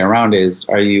other way around is,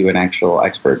 are you an actual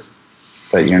expert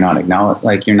that you're not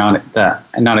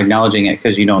not acknowledging it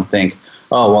because you don't think,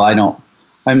 oh, well,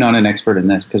 I'm not an expert in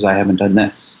this because I haven't done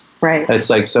this. Right.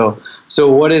 It's like, so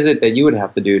what is it that you would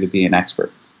have to do to be an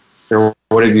expert? Or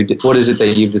what is it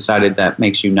that you've decided that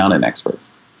makes you not an expert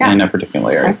in a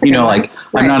particular area?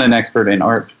 I'm not an expert in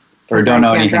art or don't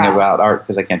know anything about art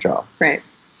because I can't draw. Right.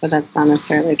 But that's not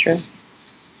necessarily true.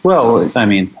 Well, I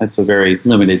mean, that's a very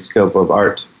limited scope of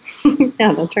art.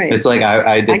 Yeah, that's right. It's like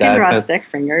I did that. I can draw stick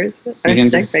figures.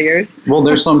 Stick figures. Well,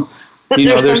 there's some,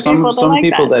 there's some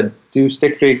people that do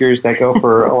stick figures that go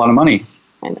for a lot of money.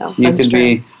 I know.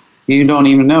 You don't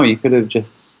even know. You could have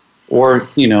just,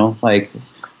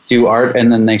 do art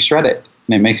and then they shred it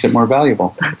and it makes it more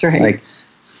valuable. That's right. Like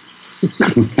a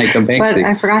Banksy. But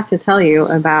I forgot to tell you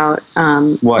about,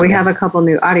 we have a couple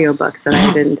new audiobooks that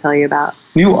I didn't tell you about.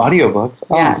 New audiobooks?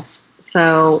 Oh. Yes.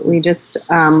 So we just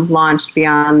launched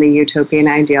Beyond the Utopian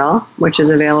Ideal, which is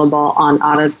available on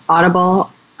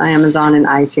Audible, Amazon, and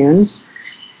iTunes.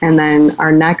 And then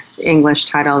our next English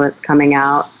title that's coming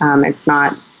out, it's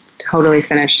not totally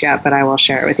finished yet, but I will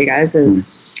share it with you guys,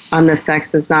 is On the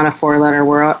Sex is Not a Four-Letter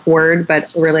Word,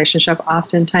 but Relationship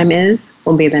Oftentimes Is,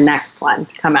 will be the next one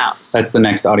to come out. That's the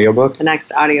next audiobook? The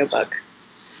next audiobook.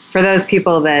 For those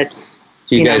people that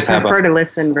guys prefer to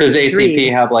listen versus read. Does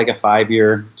ACP have like a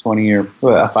 5-year, 20-year,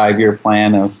 a 5-year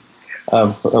plan of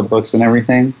books and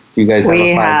everything? Do you guys have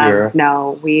a 5-year?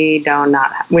 No, we do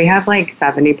not. We have like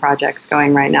 70 projects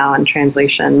going right now in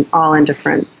translation, all in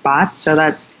different spots. So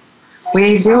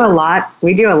we do a lot.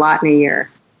 We do a lot in a year.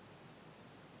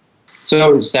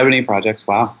 So 70 projects,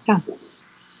 wow. Yeah.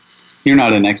 You're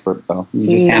not an expert, though.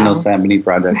 You just handle 70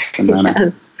 projects. And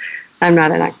Yes. I'm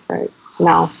not an expert.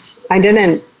 No. I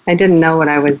didn't know what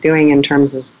I was doing in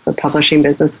terms of the publishing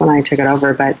business when I took it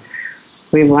over, but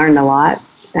we've learned a lot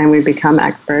and we've become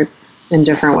experts in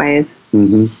different ways,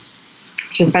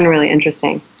 which has been really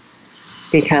interesting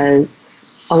because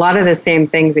a lot of the same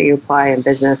things that you apply in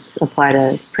business apply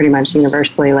to pretty much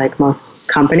universally, like most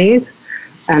companies.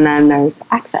 And then there's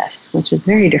access, which is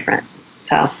very different.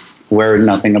 So where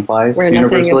nothing applies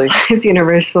universally? Nothing applies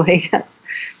universally, yes.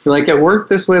 You're like, it worked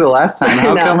this way the last time.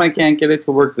 How come I can't get it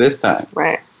to work this time?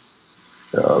 Right.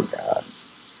 Oh, God.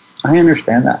 I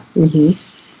understand that. Mm-hmm.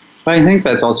 But I think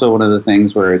that's also one of the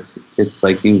things where it's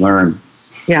like you learn.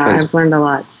 Yeah, I've learned a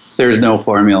lot. There's no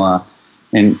formula.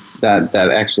 And that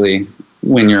actually,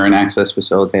 when you're an access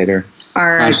facilitator,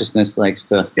 consciousness likes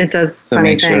to It does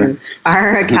funny things. Sure.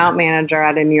 Our account manager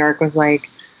out in New York was like,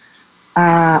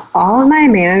 all of my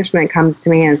management comes to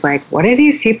me and is like, what are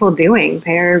these people doing?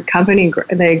 Their company,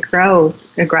 they grow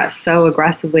so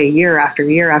aggressively year after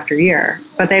year after year.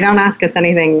 But they don't ask us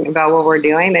anything about what we're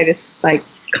doing. They just like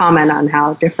comment on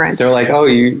how different. They're like, oh,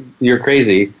 you're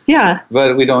crazy. Yeah.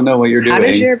 But we don't know what you're doing. How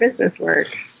does your business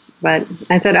work? But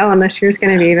I said, and this year's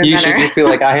going to be even better. You should just be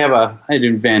like, I have an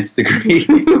advanced degree.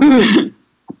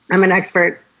 I'm an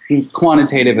expert.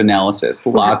 Quantitative analysis,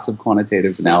 lots of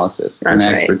quantitative analysis and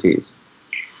expertise. Right.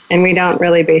 And we don't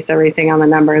really base everything on the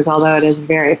numbers, although it is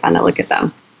very fun to look at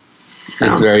them. So.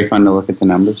 It's very fun to look at the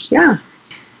numbers. Yeah,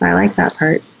 I like that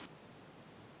part.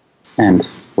 And,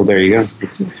 well, there you go.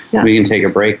 We can take a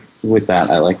break with that.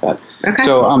 I like that. Okay.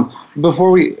 So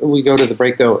before we go to the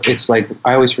break, though, it's like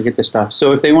I always forget this stuff.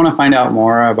 So if they want to find out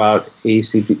more about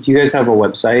ACP, do you guys have a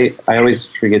website? I always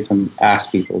forget to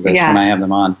ask people this when I have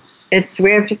them on. We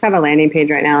just have a landing page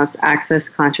right now. It's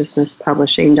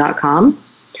accessconsciousnesspublishing.com.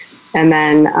 And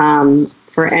then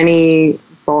for any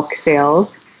bulk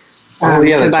sales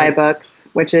to buy books,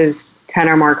 which is 10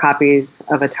 or more copies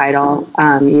of a title,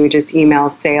 you just email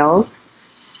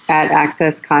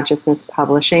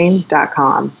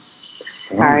sales@accessconsciousnesspublishing.com.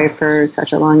 Sorry for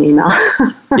such a long email.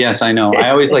 Yes, I know. I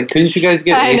always couldn't you guys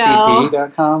get acp.com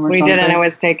or something? We didn't. It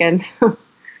was taken. Or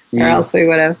else we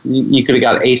would have. You could have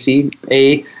got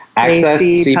Access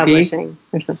CP Publishing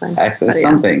or something. Access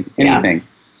something. Anything.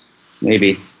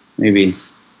 Yeah. Maybe.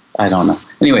 I don't know.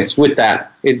 Anyways, with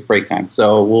that, it's break time.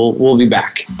 So we'll be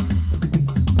back.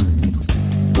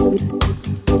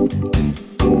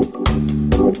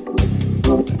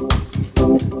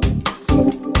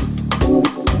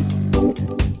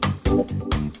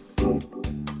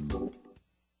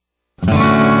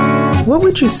 What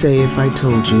would you say if I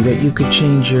told you that you could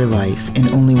change your life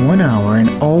in only 1 hour and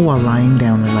all while lying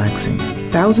down relaxing?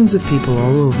 Thousands of people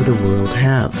all over the world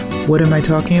have. What am I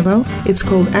talking about? It's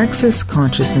called Access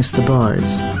Consciousness, the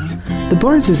BARS. The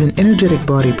BARS is an energetic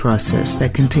body process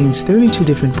that contains 32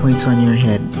 different points on your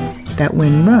head that,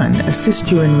 when run,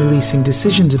 assist you in releasing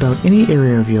decisions about any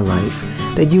area of your life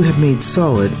that you have made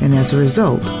solid and as a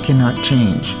result cannot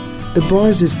change. The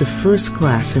BARS is the first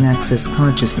class in Access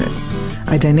Consciousness,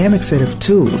 a dynamic set of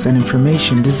tools and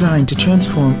information designed to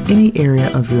transform any area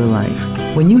of your life.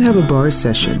 When you have a BARS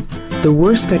session, the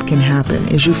worst that can happen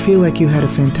is you feel like you had a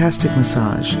fantastic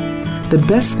massage. The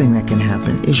best thing that can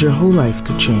happen is your whole life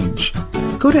could change.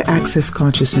 Go to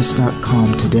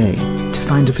accessconsciousness.com today to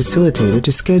find a facilitator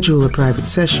to schedule a private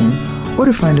session or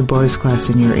to find a BARS class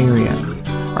in your area.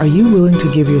 Are you willing to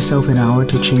give yourself an hour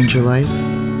to change your life?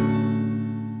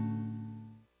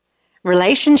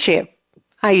 Relationship.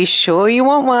 Are you sure you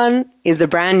want one? Is the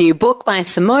brand new book by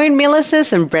Simone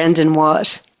Milasas and Brendan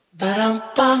Watt.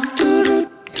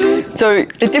 So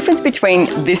the difference between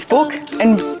this book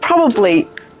and probably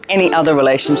any other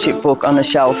relationship book on the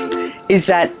shelf is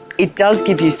that it does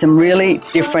give you some really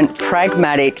different,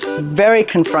 pragmatic, very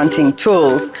confronting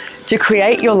tools to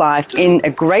create your life in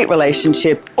a great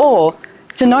relationship or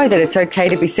to know that it's okay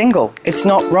to be single. It's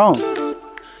not wrong.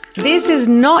 This is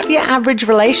not your average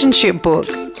relationship book.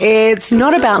 It's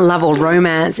not about love or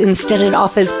romance. Instead, it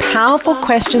offers powerful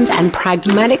questions and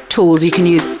pragmatic tools you can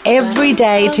use every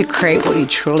day to create what you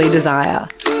truly desire.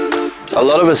 A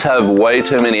lot of us have way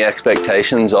too many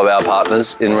expectations of our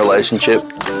partners in relationship.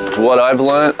 What I've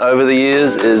learned over the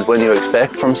years is when you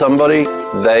expect from somebody,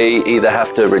 they either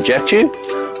have to reject you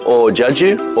or judge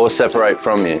you or separate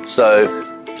from you. So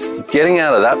getting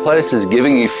out of that place is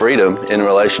giving you freedom in a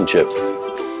relationship.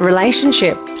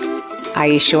 Relationship. Are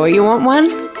you sure you want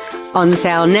one? On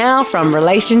sale now from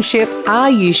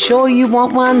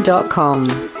relationshipareyoussureyouwantone.com.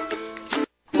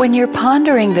 When you're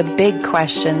pondering the big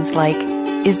questions like,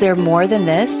 is there more than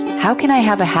this? How can I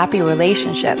have a happy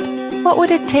relationship? What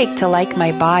would it take to like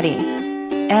my body?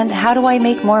 And how do I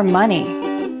make more money?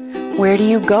 Where do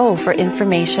you go for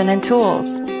information and tools?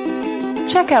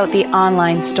 Check out the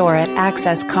online store at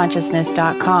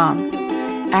accessconsciousness.com.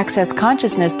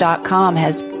 AccessConsciousness.com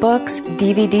has books,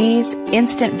 DVDs,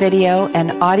 instant video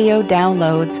and audio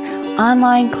downloads,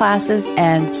 online classes,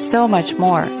 and so much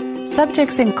more.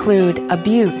 Subjects include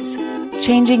abuse,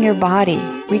 changing your body,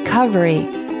 recovery,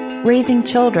 raising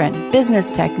children,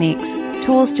 business techniques,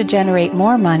 tools to generate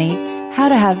more money, how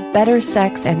to have better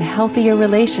sex and healthier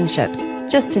relationships,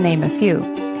 just to name a few.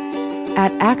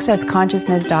 At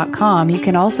accessconsciousness.com, you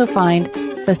can also find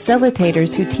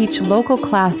facilitators who teach local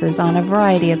classes on a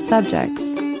variety of subjects.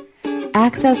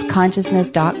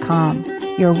 AccessConsciousness.com,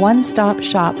 your one-stop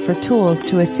shop for tools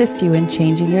to assist you in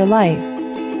changing your life.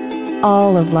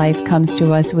 All of life comes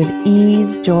to us with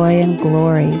ease, joy, and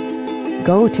glory.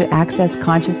 Go to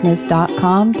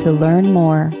AccessConsciousness.com to learn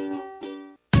more.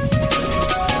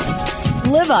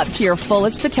 Live up to your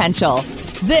fullest potential.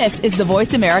 This is the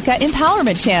Voice America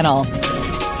Empowerment Channel.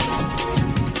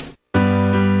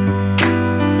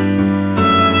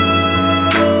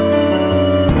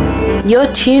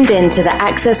 You're tuned in to the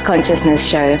Access Consciousness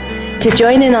Show. To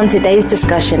join in on today's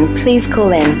discussion, please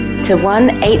call in to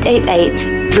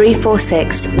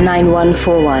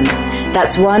 1-888-346-9141.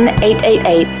 That's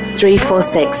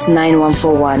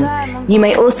 1-888-346-9141. You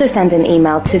may also send an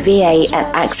email to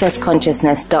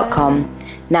va@accessconsciousness.com.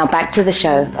 Now back to the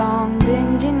show.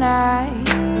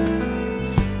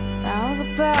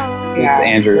 It's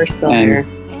Andrew. We're still and here.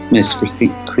 Miss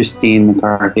Christine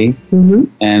McCarthy. Mm-hmm.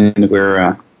 And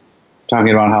we're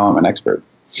talking about how I'm an expert.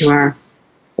 You are.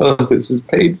 Oh, this is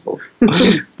painful.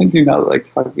 I do not like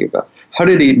talking about. How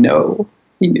did he know?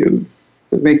 He knew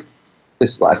to make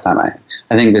this last time. I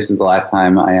think this is the last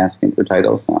time I ask him for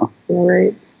titles now. You're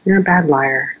right. You're a bad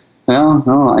liar.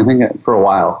 No, I think for a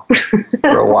while.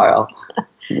 For a while.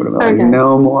 I'm going to be like,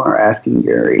 no more asking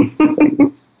Gary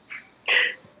things.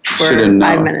 For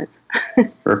 5 minutes.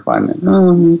 For 5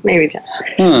 minutes. Maybe 10.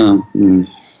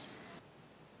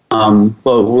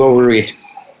 Well,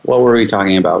 what were we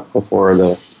talking about before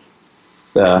the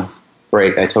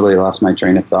break? I totally lost my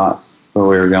train of thought where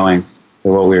we were going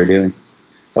or what we were doing.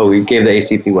 Oh, we gave the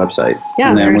ACP website.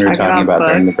 Yeah, and then we were talking about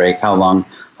during the books. break how long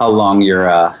your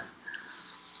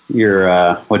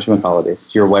whatchamacallit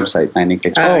is, your website, 90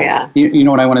 Kids. Oh, yeah. You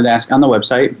know what I wanted to ask on the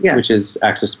website, Yes. which is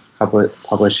Access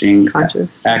Publishing,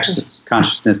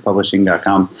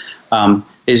 accessconsciousnesspublishing.com.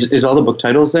 Is all the book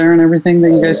titles there and everything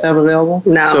that you guys have available?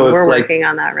 No, So we're it's working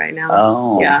on that right now.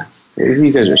 Oh. Yeah.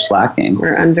 You guys are slacking.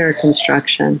 We're under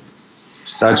construction.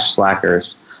 Such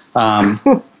slackers.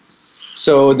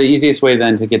 So the easiest way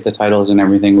then to get the titles and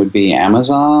everything would be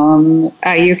Amazon?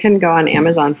 You can go on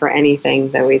Amazon for anything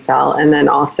that we sell, and then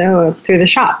also through the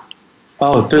shop.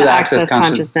 Oh, through the Access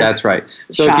Consciousness. That's right.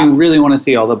 So shop. if you really want to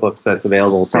see all the books that's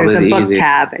available, probably There's a the book easiest.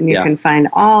 tab, and you can find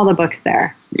all the books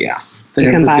there. Yeah.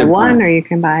 You can That's a buy good one point. or you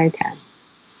can buy 10.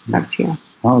 It's up to you.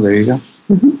 Oh, there you go.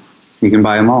 Mm-hmm. You can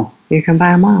buy them all. You can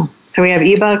buy them all. So we have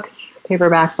ebooks,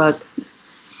 paperback books,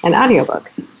 and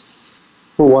audiobooks.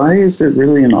 Well, why is it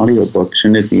really an audiobook?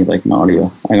 Shouldn't it be like an audio?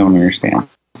 I don't understand.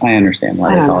 I understand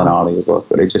why they call it an audiobook,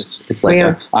 but it's like we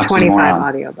a have 25 oxymoron.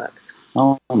 audiobooks.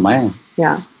 Oh, man.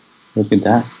 Yeah. Look at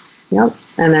that. Yep.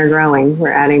 And they're growing.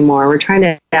 We're adding more. We're trying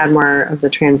to add more of the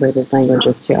translated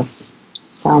languages too.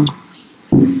 So,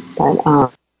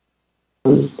 but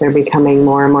they're becoming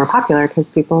more and more popular because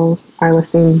people are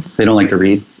listening. They don't like to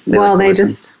read. They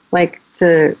just like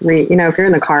to read. You know, if you're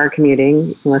in the car commuting,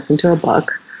 you can listen to a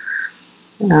book.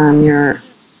 Your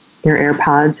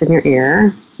AirPods in your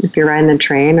ear. If you're riding the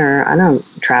train or,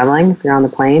 traveling, if you're on the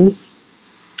plane.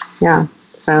 Yeah.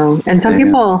 So, and some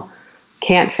people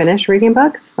can't finish reading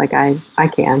books. Like I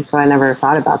can, so I never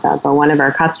thought about that. But one of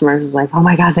our customers was like, oh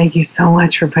my God, thank you so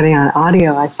much for putting on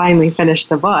audio. I finally finished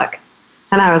the book.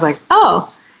 And I was like,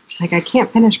 oh. She's like, I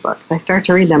can't finish books. I start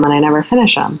to read them and I never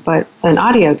finish them. But an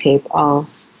audio tape, I'll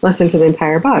listen to the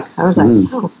entire book. I was like,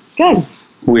 oh, good.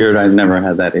 Weird. I've never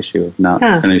had that issue of not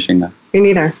finishing them. Me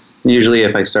neither. Usually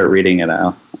if I start reading it,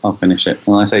 I'll finish it.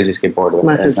 Unless I just get bored with it.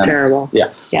 Unless it's terrible.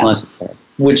 Yeah. Unless it's terrible.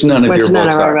 Which none of your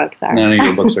books are. None of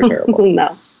your books are terrible.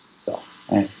 No. So,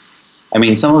 I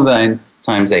mean, some of the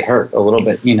times they hurt a little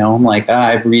bit. You know, I'm like,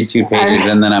 I read 2 pages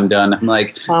and then I'm done. I'm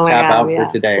like, tap out for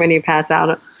today. When you pass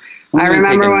out. I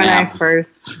remember when I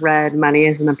first read Money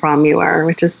Isn't the Problem You Are,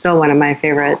 which is still one of my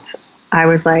favorites. I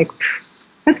was like,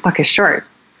 this book is short.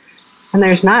 And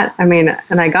there's not,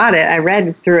 and I got it. I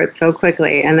read through it so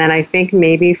quickly. And then I think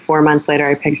maybe 4 months later,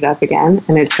 I picked it up again.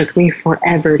 And it took me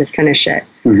forever to finish it.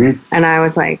 Mm-hmm. And I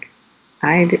was like,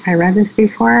 I read this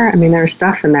before. I mean, there's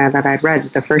stuff in there that I'd read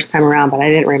the first time around, but I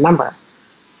didn't remember.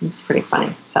 It's pretty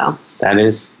funny. So that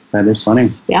is funny.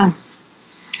 Yeah.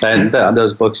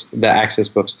 Those books, the Access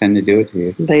books, tend to do it to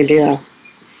you. They do.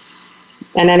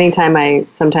 And anytime I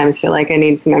sometimes feel like I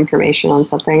need some information on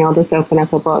something, I'll just open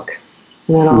up a book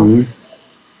and it'll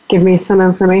give me some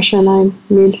information I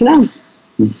need to know.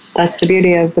 That's the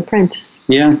beauty of the print.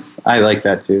 Yeah, I like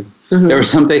that too. There was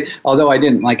something, although I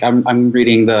didn't like, I'm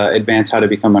reading the Advanced How to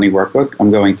Become Money workbook. I'm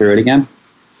going through it again.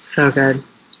 So good.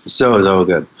 So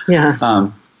good. Yeah.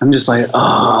 I'm just like,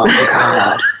 oh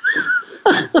God.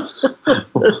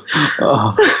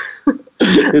 Oh,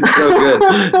 it's so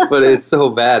good, but it's so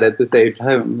bad at the same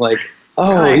time. I'm like,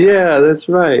 oh yeah, that's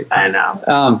right. I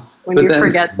know. When you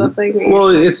forget something. Well,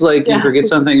 it's like you forget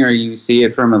something, or you see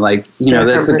it from a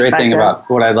that's the great thing about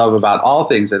what I love about all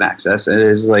things in Access. It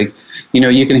is like,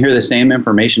 you can hear the same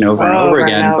information over and over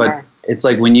again, but it's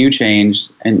like when you change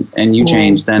and you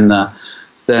change, then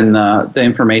the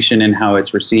information and how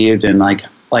it's received and like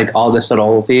all the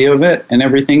subtlety of it and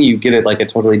everything, you get it like a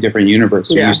totally different universe.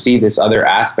 So you see this other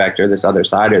aspect or this other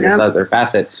side or this other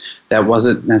facet that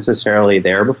wasn't necessarily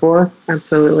there before.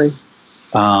 Absolutely.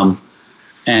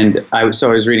 And I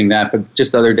was reading that, but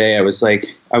just the other day I was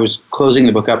closing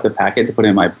the book up, the packet, to put it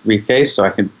in my briefcase so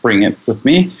I could bring it with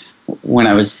me when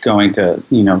I was going to,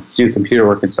 do computer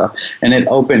work and stuff. And it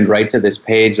opened right to this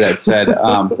page that said,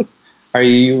 are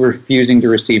you refusing to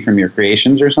receive from your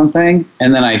creations or something?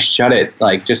 And then I shut it,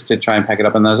 just to try and pack it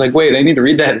up. And I was like, wait, I need to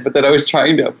read that. But then I was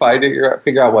trying to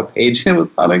figure out what page it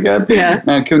was on again. Yeah.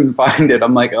 And I couldn't find it.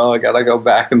 I'm like, oh, I got to go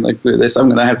back and look through this. I'm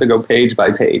going to have to go page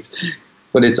by page.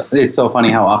 But it's so funny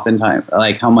how oftentimes,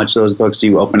 how much those books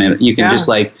you open it, you can just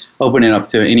open it up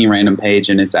to any random page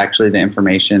and it's actually the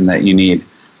information that you need.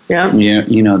 Yeah.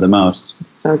 You know the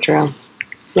most. So true.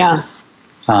 Yeah.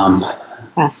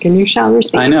 Ask and you shall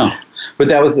receive. I know. But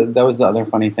that was the other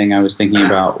funny thing I was thinking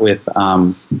about with,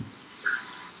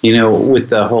 with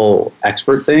the whole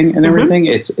expert thing and everything.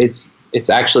 It's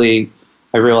actually,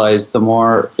 I realized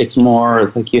it's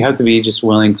more like you have to be just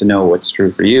willing to know what's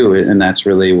true for you. And that's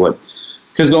really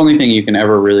because the only thing you can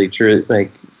ever really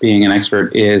being an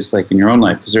expert is in your own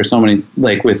life. Because there's so many,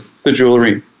 with the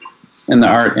jewelry and the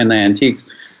art and the antiques.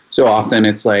 So often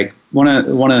it's one of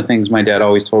the things my dad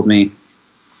always told me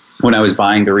when I was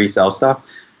buying to resell stuff,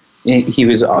 he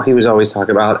was always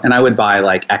talking about, and I would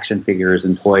buy action figures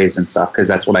and toys and stuff because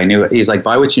that's what I knew. He's like,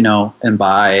 buy what you know and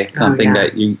buy something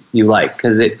that you like,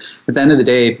 because at the end of the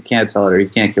day, if you can't sell it or you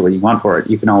can't get what you want for it,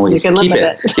 you can always keep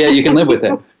it. Yeah, you can live with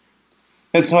it.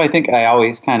 And so I think I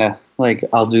always kind of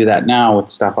I'll do that now with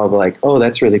stuff. I'll be like, oh,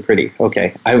 that's really pretty.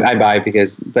 Okay, I buy but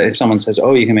if someone says,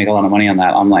 oh, you can make a lot of money on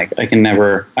that, I'm like, I've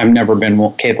never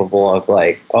been capable of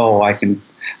I can.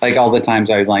 All the times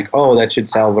I'm like, oh, that should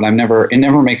sell, but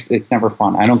it's never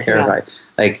fun. I don't care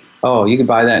if oh, you can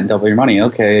buy that and double your money.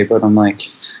 Okay. But I'm like,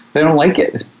 I don't like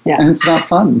it. Yeah. And it's not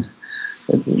fun.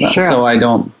 It's not, sure. So I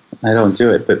don't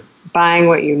do it, but buying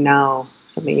what you know,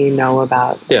 something you know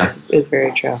about is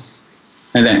very true.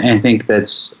 And I think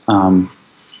that's, and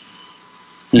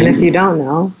if you don't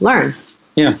know, learn.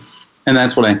 Yeah. And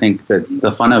that's what I think that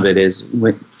the fun of it is.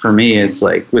 For me, it's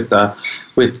with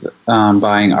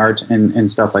buying art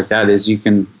and stuff like that is you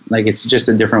can it's just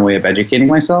a different way of educating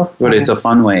myself, but it's a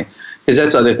fun way, because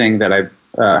that's the other thing that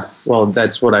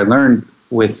that's what I learned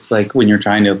with when you're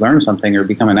trying to learn something or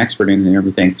become an expert in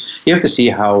everything, you have to see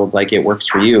how it works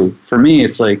for you. For me,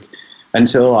 it's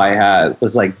until I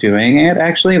was doing it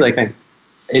actually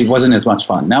it wasn't as much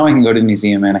fun. Now I can go to the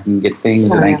museum and I can get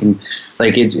things and I can,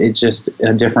 it's just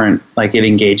a different, it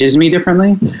engages me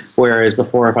differently. Whereas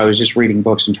before, if I was just reading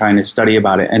books and trying to study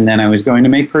about it and then I was going to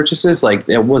make purchases,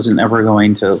 it wasn't ever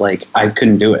going to, I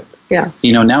couldn't do it. Yeah.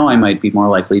 Now I might be more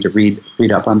likely to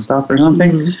read up on stuff or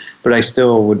something, but I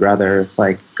still would rather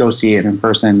go see it in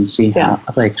person, see how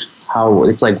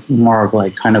it's more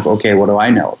of kind of, okay, what do I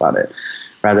know about it?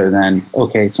 Rather than,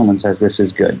 okay, someone says this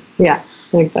is good. Yeah,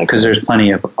 exactly. Because there's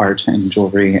plenty of art and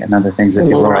jewelry and other things that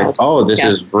people are like, oh, this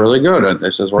is really good and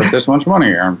this is worth this much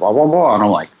money and blah, blah, blah. And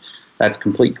I'm like, that's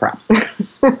complete crap.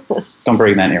 Don't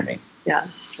bring that near me. Yeah,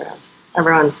 it's true.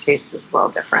 Everyone's taste is a little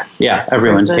different. Yeah,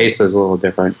 everyone's taste is a little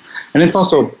different. And it's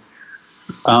also,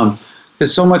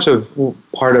 because so much of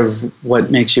part of what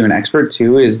makes you an expert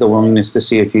too is the willingness to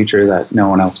see a future that no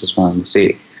one else is willing to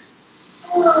see.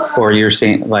 Or you're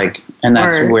seeing and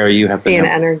that's where you have to see an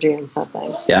energy in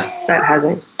something. Yeah. That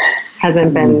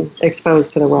hasn't been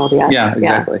exposed to the world yet. Yeah,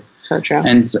 exactly. Yeah, so true.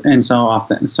 And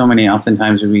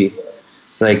oftentimes we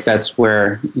that's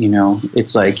where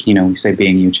it's we say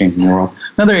being you changing the world.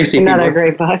 Another ACP Another book.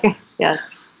 great book. Yes.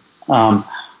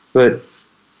 But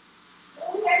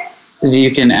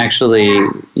you can actually,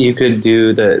 you could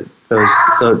do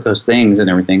those things and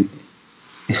everything.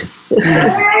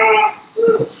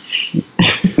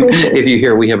 If you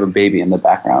hear, we have a baby in the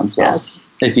background. So yes.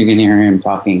 If you can hear him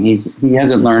talking, he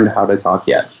hasn't learned how to talk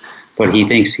yet, but he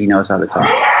thinks he knows how to talk,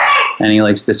 and he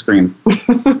likes to scream.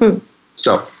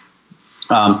 So,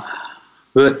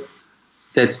 but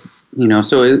that's,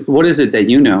 so what is it that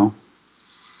you know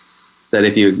that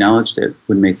if you acknowledged it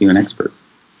would make you an expert?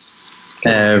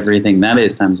 Everything that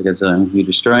is times a gazillion. You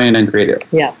destroy and uncreate it.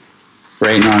 Yes.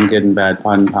 Right, non, good and bad,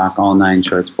 pod and pock, all 9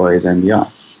 shorts, boys, and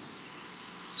beyonds.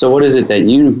 So what is it that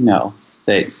you know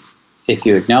that if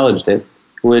you acknowledged it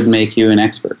would make you an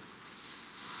expert?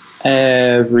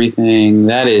 Everything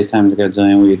that is times a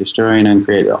gazillion. You destroy and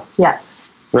uncreate it. Yes.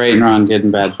 Right and wrong, good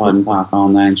and bad, pod and pock, all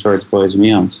 9 shorts, boys, and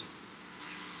beyonds.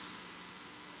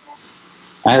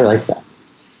 I like that.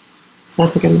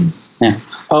 That's a good one. Yeah.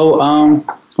 Oh,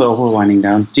 well, we're winding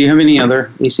down. Do you have any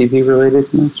other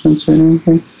ACP-related announcements or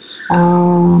anything?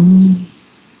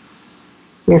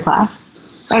 Your class?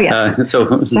 Oh, yes.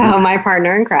 So my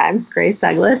partner in crime, Grace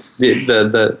Douglas.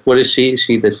 The what is she? Is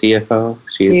she the CFO?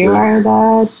 You are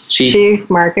the Chief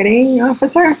Marketing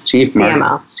Officer?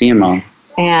 CMO.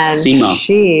 And CMO.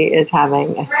 She is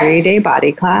having a 3-day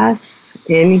body class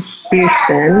in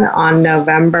Houston on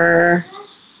November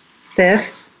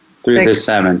 5th, through 6th, the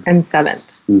 7th. And 7th.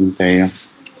 There you go.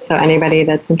 So anybody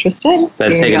that's interested.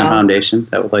 That's taking a foundation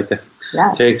that would like to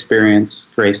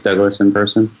experience Grace Douglas in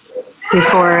person.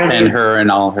 And her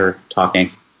and all her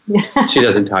talking. She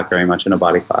doesn't talk very much in a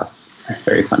body class. It's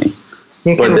very funny.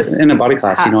 But in a body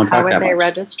class, you don't talk that much. How would they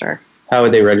register? How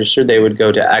would they register? They would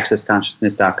go to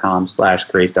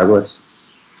accessconsciousness.com/Grace Douglas.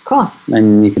 Cool.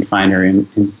 And you can find her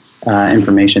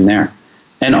information there.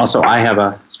 And also,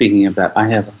 speaking of that, I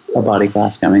have a body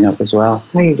class coming up as well.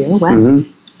 Oh, you do? When?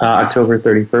 Mm-hmm. October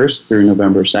 31st through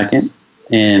November 2nd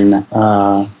in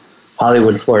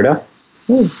Hollywood, Florida.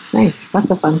 Ooh, nice.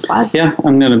 That's a fun spot. Yeah, I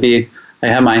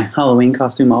have my Halloween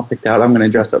costume all picked out. I'm going to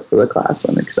dress up for the class.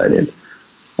 I'm excited.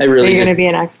 Are you going to be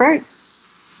an expert?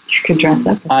 You could dress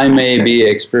up. I may be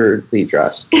expertly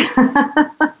dressed.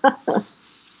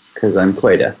 Because I'm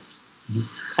quite a...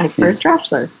 expert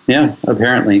dresser. Yeah,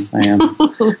 apparently I am.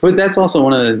 But that's also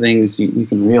one of the things you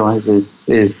can realize is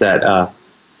that, all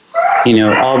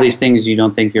these things you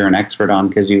don't think you're an expert on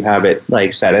because you have it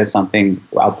like set as something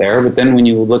out there. But then when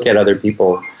you look at other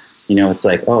people, it's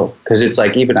like, oh, because it's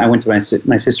like even I went to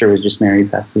my sister was just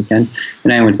married last weekend,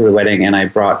 and I went to the wedding and I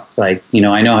brought I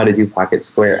know how to do pocket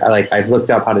square. I looked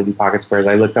up how to do pocket squares.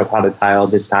 I looked up how to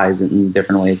this ties in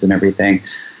different ways and everything.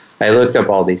 I looked up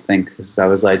all these things because I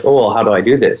was like, oh, well, how do I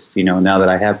do this? Now that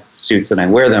I have suits and I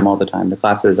wear them all the time to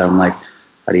classes, I'm like,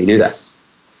 how do you do that?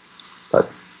 But,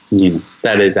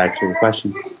 that is actually the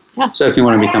question. Yeah. So if you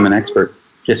want to become an expert,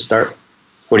 just start.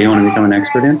 What do you want to become an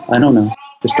expert in? I don't know.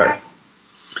 Just start.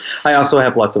 I also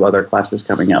have lots of other classes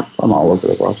coming up from all over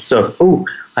the world. So,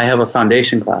 I have a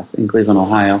foundation class in Cleveland,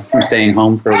 Ohio. I'm staying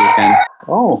home for a weekend.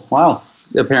 Oh, wow.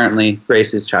 Apparently,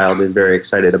 Grace's child is very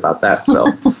excited about that,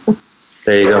 so...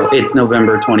 There you go. It's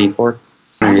November 24th.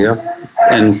 There you go.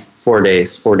 And 4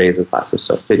 days of classes,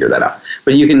 so figure that out.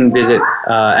 But you can visit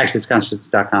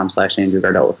accessconsciousness.com/Andrew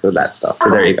Gardella for that stuff. So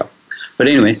there you go. But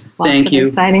anyways, thank you.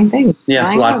 Lots of exciting things.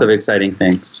 Yes, lots of exciting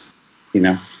things,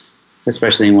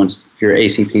 especially once your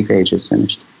ACP page is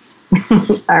finished.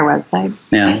 Our website.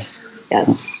 Yeah.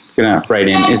 Yes. Gonna write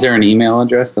in. Is there an email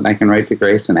address that I can write to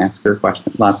Grace and ask her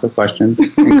lots of questions?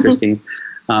 And Christine.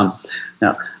 No.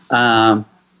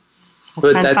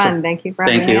 That's been fun. Thank you for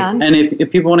having me on. And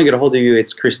if people want to get a hold of you,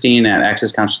 it's Christine at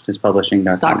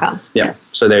accessconsciousnesspublishing.com. Yes. Yeah.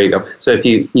 So there you go. So if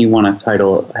you want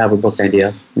to have a book idea,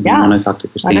 if you want to talk to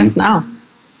Christine, let us know.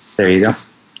 There you go.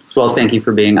 Well, thank you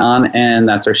for being on, and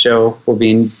that's our show.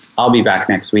 I'll be back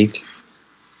next week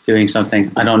doing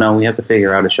something. I don't know. We have to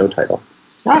figure out a show title.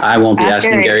 I won't be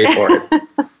asking Gary for it.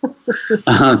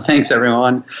 Thanks,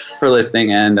 everyone, for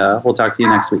listening, and we'll talk to you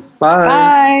next week.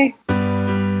 Bye. Bye.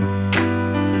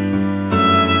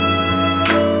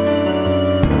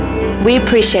 We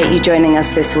appreciate you joining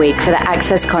us this week for the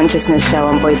Access Consciousness Show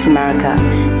on Voice America.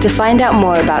 To find out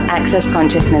more about Access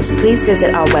Consciousness, please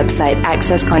visit our website,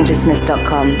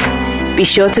 accessconsciousness.com. Be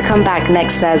sure to come back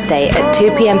next Thursday at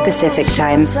 2 p.m. Pacific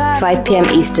Time, 5 p.m.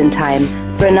 Eastern Time,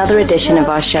 for another edition of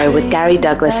our show with Gary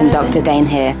Douglas and Dr. Dane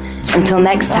here. Until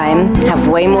next time, have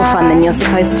way more fun than you're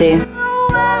supposed to.